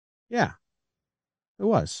 Yeah, it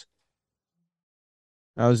was.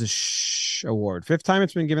 That was a award. 5th time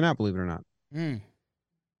it's been given out, believe it or not.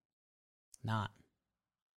 Not.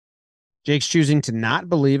 Jake's choosing to not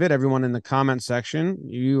believe it. Everyone in the comment section,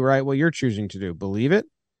 you write what you're choosing to do. Believe it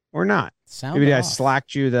or not. Maybe I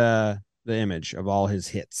slacked you the image of all his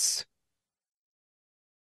hits.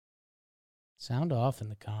 Sound off in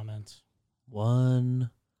the comments.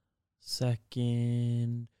 1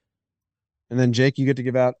 second. And then, Jake, you get to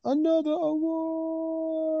give out another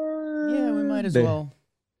award. Yeah, we might as well.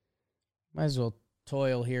 Might as well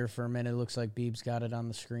toil here for a minute. It looks like Beeb's got it on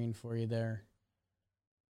the screen for you there.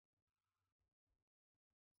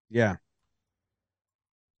 Yeah.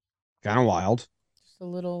 Kind of wild. Just a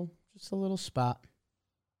little spot.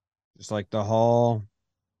 Just like the whole,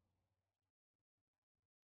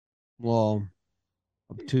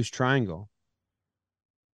 obtuse triangle.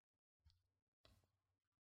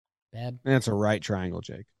 Bad. And it's a right triangle,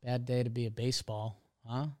 Jake. Bad day to be a baseball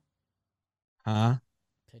Huh? Huh?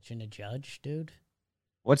 Pitching a Judge, dude?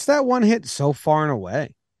 What's that one hit so far and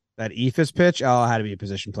away? That Ephus pitch? Oh, it had to be a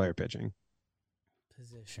position player pitching.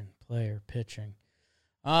 Position player pitching.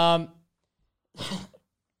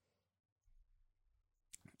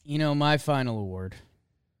 You know, my final award.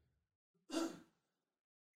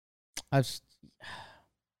 I'm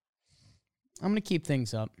going to keep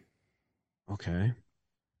things up. Okay.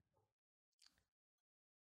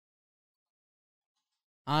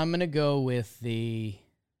 I'm going to go with the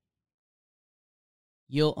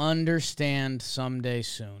You'll Understand Someday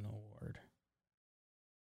Soon award.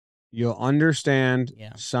 You'll understand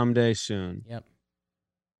Yeah. someday soon. Yep.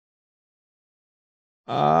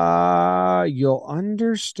 You'll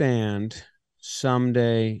understand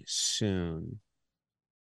someday soon.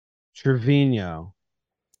 Trevino.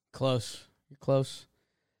 Close. You're close.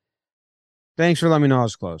 Thanks for letting me know I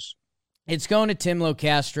was close. It's going to Tim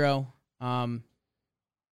Locastro.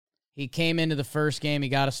 He came into the first game. He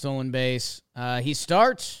got a stolen base. He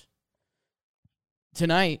starts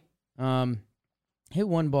tonight. Hit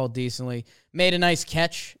one ball decently. Made a nice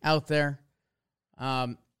catch out there.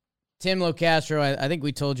 Tim Locastro, I think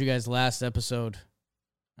we told you guys last episode,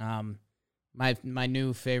 my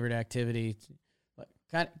new favorite activity,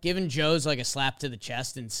 kind of giving Joe's like a slap to the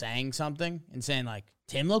chest and saying something and saying like,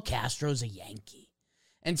 Tim Locastro's a Yankee.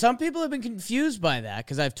 And some people have been confused by that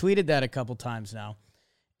because I've tweeted that a couple times now.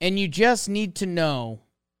 And you just need to know,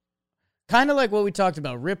 kind of like what we talked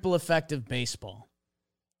about, ripple effect of baseball.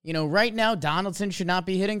 You know, right now, Donaldson should not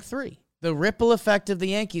be hitting 3. The ripple effect of the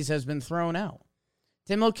Yankees has been thrown out.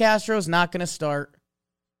 Tim Locastro is not going to start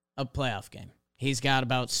a playoff game. He's got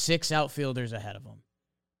about 6 outfielders ahead of him.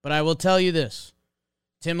 But I will tell you this.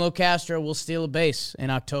 Tim Locastro will steal a base in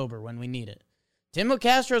October when we need it. Tim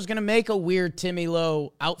Locastro is going to make a weird Timmy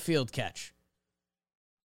Lowe outfield catch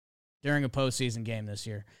during a postseason game this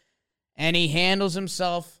year. And he handles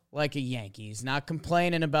himself like a Yankee. He's not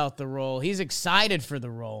complaining about the role. He's excited for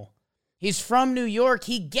the role. He's from New York.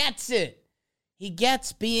 He gets it. He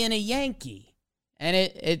gets being a Yankee. And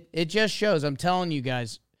it just shows. I'm telling you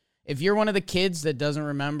guys, if you're one of the kids that doesn't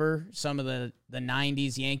remember some of the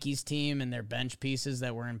 90s Yankees team and their bench pieces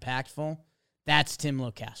that were impactful, that's Tim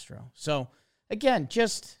Locastro. So, again,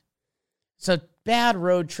 just it's a bad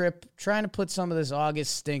road trip, trying to put some of this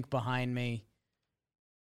August stink behind me.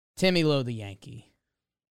 Timmy Lowe, the Yankee.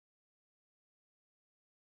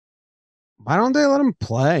 Why don't they let him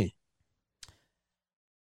play?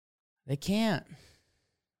 They can't.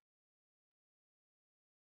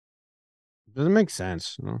 Doesn't make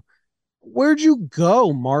sense. Where'd you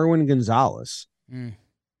go, Marwin Gonzalez? Is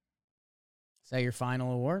that your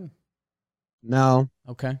final award? No.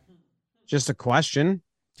 Okay. Just a question.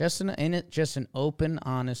 Just an open,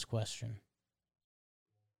 honest question.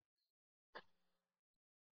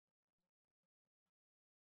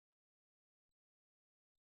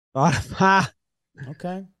 Thought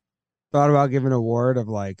Okay. about giving an award of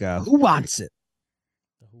like who wants it?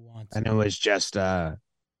 Who wants And it was just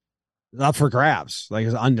up for grabs. Like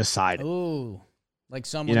it's undecided. Ooh. Like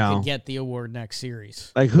someone could get the award next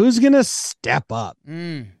series. Like who's gonna step up?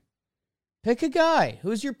 Pick a guy.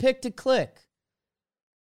 Who's your pick to click?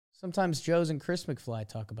 Sometimes Joe's and Chris McFly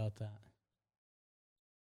talk about that.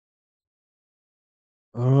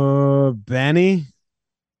 Benny.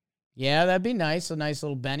 Yeah, that'd be nice. A nice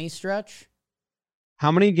little Benny stretch.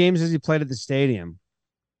 How many games has he played at the stadium?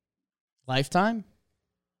 Lifetime?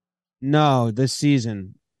 No, this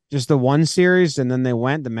season. Just the one series, and then they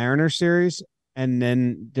went the Mariners series, and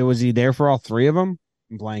then was he there for all 3 of them?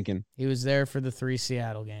 I'm blanking. He was there for the 3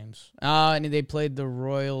 Seattle games. And they played the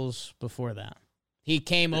Royals before that. He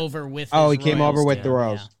came over with he came over with the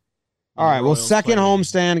Royals. Yeah. All right, well, Royals second played.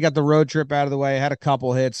 homestand, got the road trip out of the way, had a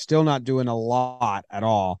couple hits, still not doing a lot at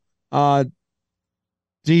all.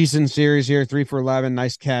 Decent series here, 3 for 11,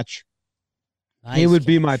 nice catch. Nice he would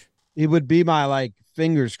catch. be my like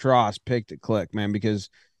fingers crossed pick to click, man, because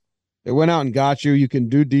they went out and got you. You can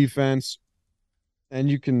do defense, and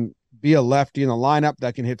you can be a lefty in the lineup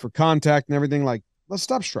that can hit for contact and everything. Like, let's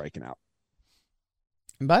stop striking out.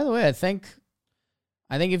 And by the way, I think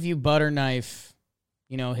if you butter knife,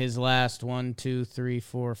 his last 1, 2, 3,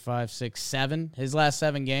 4, 5, 6, 7, his last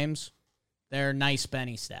 7 games, they're nice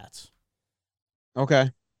Benny stats.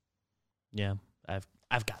 Okay. Yeah,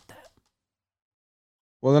 I've got that.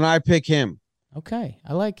 Well, then I pick him. Okay,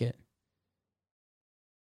 I like it.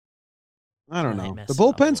 I don't I know. messed The it up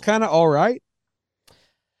a bullpen's little. kind of all right,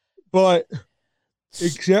 but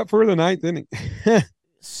except for the 9th inning.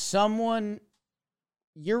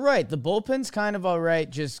 You're right. The bullpen's kind of all right.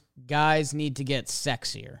 Just guys need to get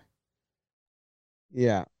sexier.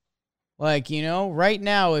 Yeah. Like, right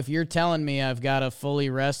now, if you're telling me I've got a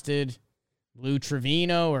fully rested Lou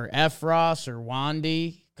Trevino or Efros or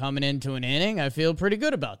Wandy coming into an inning, I feel pretty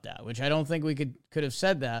good about that, which I don't think we could have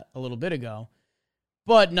said that a little bit ago.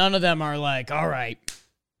 But none of them are like, all right,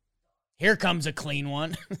 here comes a clean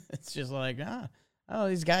one. It's just like,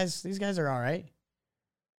 these guys are all right.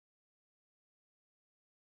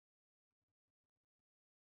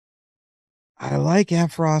 I like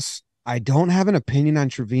Efros. I don't have an opinion on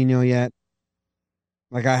Trevino yet.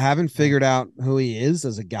 Like, I haven't figured out who he is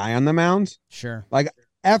as a guy on the mound. Sure. Like,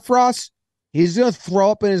 Efros, he's going to throw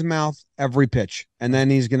up in his mouth every pitch, and then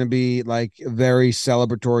he's going to be, like, very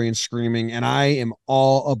celebratory and screaming, and I am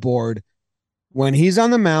all aboard. When he's on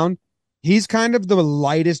the mound, he's kind of the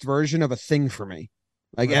lightest version of a thing for me.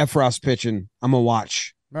 Like, right. Efros pitching, I'm going to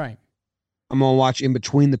watch. Right. I'm going to watch in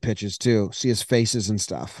between the pitches, too, see his faces and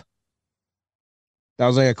stuff. That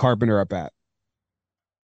was like a Carpenter up at.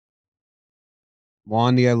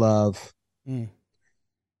 Wandy, I love.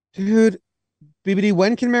 Dude, BBD,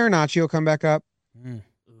 when can Marinaccio come back up? Ooh,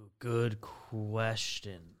 good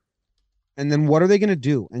question. And then what are they going to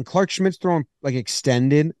do? And Clark Schmidt's throwing like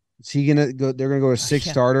extended. Is he going to go? They're going to go to six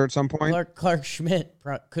starter at some point? Clark Schmidt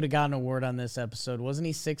could have gotten an award on this episode. Wasn't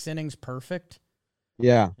he 6 innings perfect?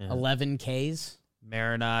 Yeah. 11 Ks.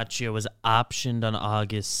 Marinaccio was optioned on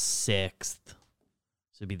August 6th.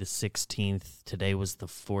 So it'd be the 16th. Today was the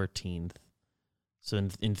 14th. So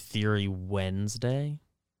in theory, Wednesday,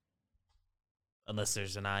 unless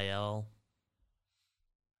there's an IL.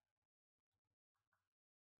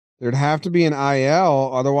 There'd have to be an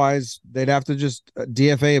IL. Otherwise, they'd have to just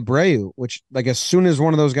DFA Abreu, which, like, as soon as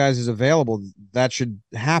one of those guys is available, that should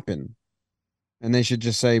happen. And they should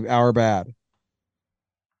just say, our bad.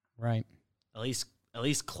 Right. At least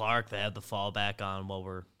Clark, they have the fallback on while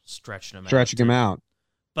we're stretching him out.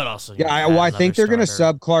 But also, I think they're going to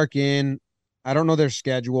sub Clark in. I don't know their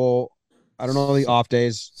schedule. I don't know the off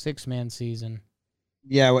days. 6-man season.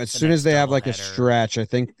 Yeah, as soon as they have like a stretch, I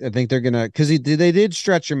think they're gonna, because they did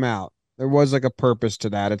stretch him out. There was like a purpose to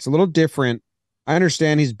that. It's a little different. I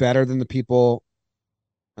understand he's better than the people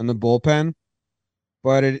in the bullpen,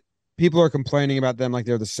 but people are complaining about them like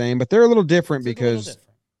they're the same, but they're a little different because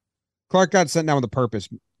Clark got sent down with a purpose.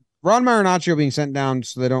 Ron Marinaccio being sent down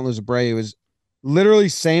so they don't lose Abreu is literally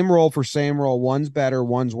same role for same role. One's better,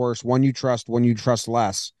 one's worse. One you trust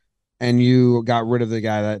less. And you got rid of the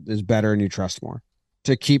guy that is better and you trust more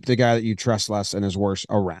to keep the guy that you trust less and is worse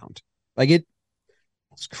around. Like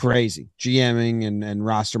it's crazy. GMing and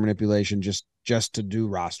roster manipulation just to do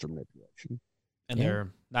roster manipulation. And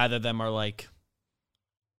neither of them are like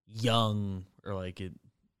young or like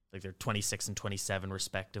they're 26 and 27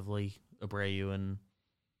 respectively, Abreu and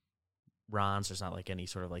Ron. So there's not like any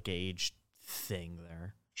sort of like age thing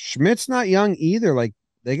there. Schmidt's not young either. Like,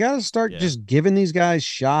 they got to start just giving these guys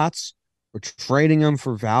shots or trading them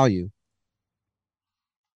for value.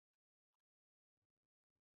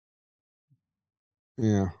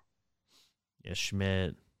 Yeah. Yeah,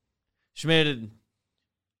 Schmidt, you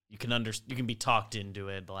can be talked into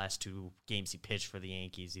it. The last 2 games he pitched for the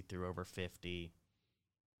Yankees, he threw over 50.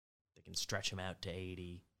 They can stretch him out to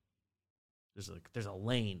 80. There's a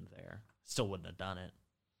lane there. Still wouldn't have done it.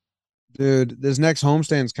 Dude, this next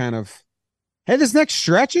homestand's this next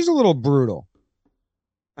stretch is a little brutal.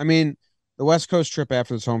 I mean, the West Coast trip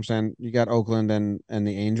after this homestand, you got Oakland and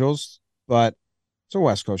the Angels, but it's a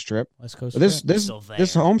West Coast trip. This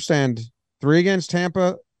homestand, 3 against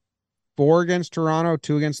Tampa, 4 against Toronto,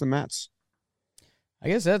 2 against the Mets. I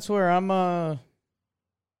guess that's where I'm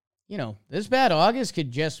this bad August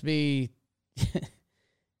could just be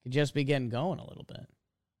getting going a little bit.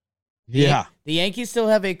 Yeah. The Yankees still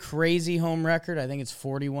have a crazy home record. I think it's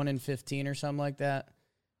 41-15 or something like that.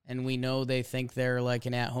 And we know they think they're like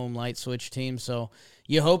an at-home light switch team. So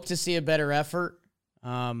you hope to see a better effort.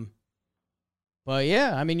 But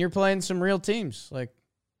yeah, I mean, you're playing some real teams. Like,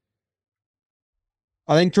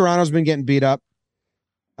 I think Toronto's been getting beat up.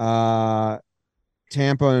 Tampa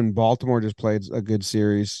and Baltimore just played a good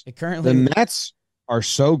series. The Mets are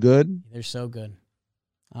so good. They're so good.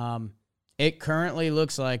 It currently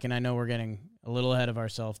looks like, and I know we're getting a little ahead of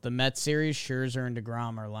ourselves, the Mets series, Scherzer and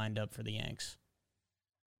DeGrom are lined up for the Yanks.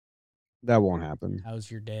 That won't happen. How's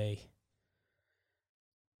your day?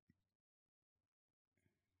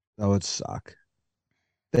 That would suck.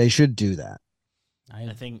 They should do that. I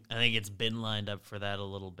think it's been lined up for that a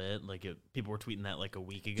little bit. Like people were tweeting that like a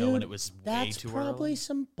week ago, and it was way too early. That's probably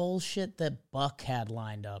some bullshit that Buck had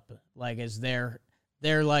lined up, like as their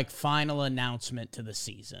like final announcement to the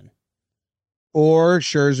season. Or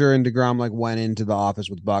Scherzer and DeGrom like went into the office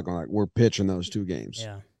with Buck and like, we're pitching those 2 games.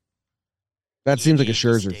 Yeah. That seems like a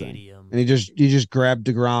Scherzer thing. And he just grabbed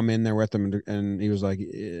DeGrom in there with him, and he was like,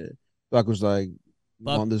 Buck was like,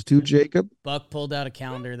 want this too, Jacob? Buck pulled out a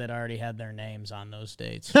calendar that already had their names on those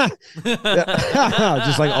dates.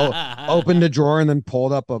 Just like opened a drawer and then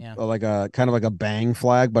pulled up a like a kind of like a bang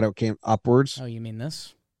flag, but it came upwards. Oh, you mean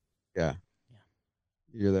this? Yeah.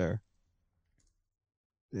 You're there.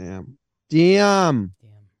 Damn.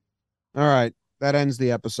 All right. That ends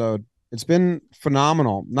the episode. It's been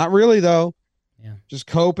phenomenal. Not really, though. Yeah. Just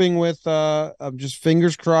coping with just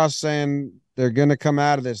fingers crossed saying they're gonna come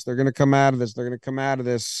out of this. They're gonna come out of this. They're gonna come out of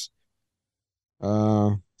this.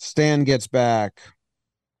 Stan gets back.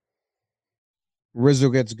 Rizzo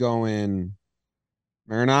gets going.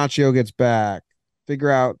 Marinaccio gets back. Figure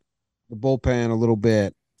out the bullpen a little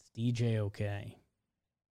bit. Is DJ okay?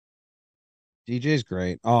 DJ's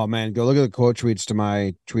great. Oh man, go look at the quote tweets to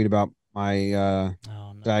my tweet about my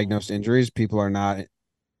diagnosed injuries. People are not.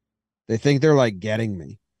 They think they're like getting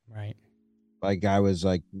me. Right. Like I was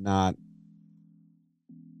like not.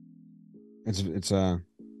 It's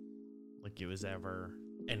like it was ever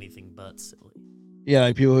anything but silly. Yeah,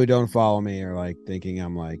 like people who don't follow me are like thinking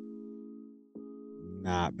I'm like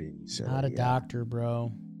not being silly. Not a doctor,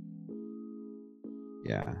 bro.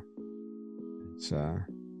 Yeah. It's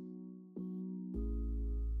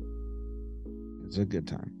a good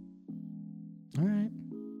time. All right.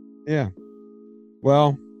 Yeah.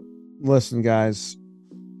 Well, listen, guys.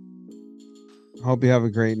 Hope you have a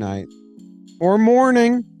great night or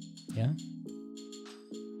morning. Yeah.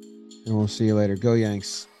 And we'll see you later. Go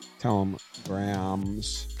Yanks. Tell them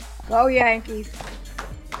Grams. Go Yankees.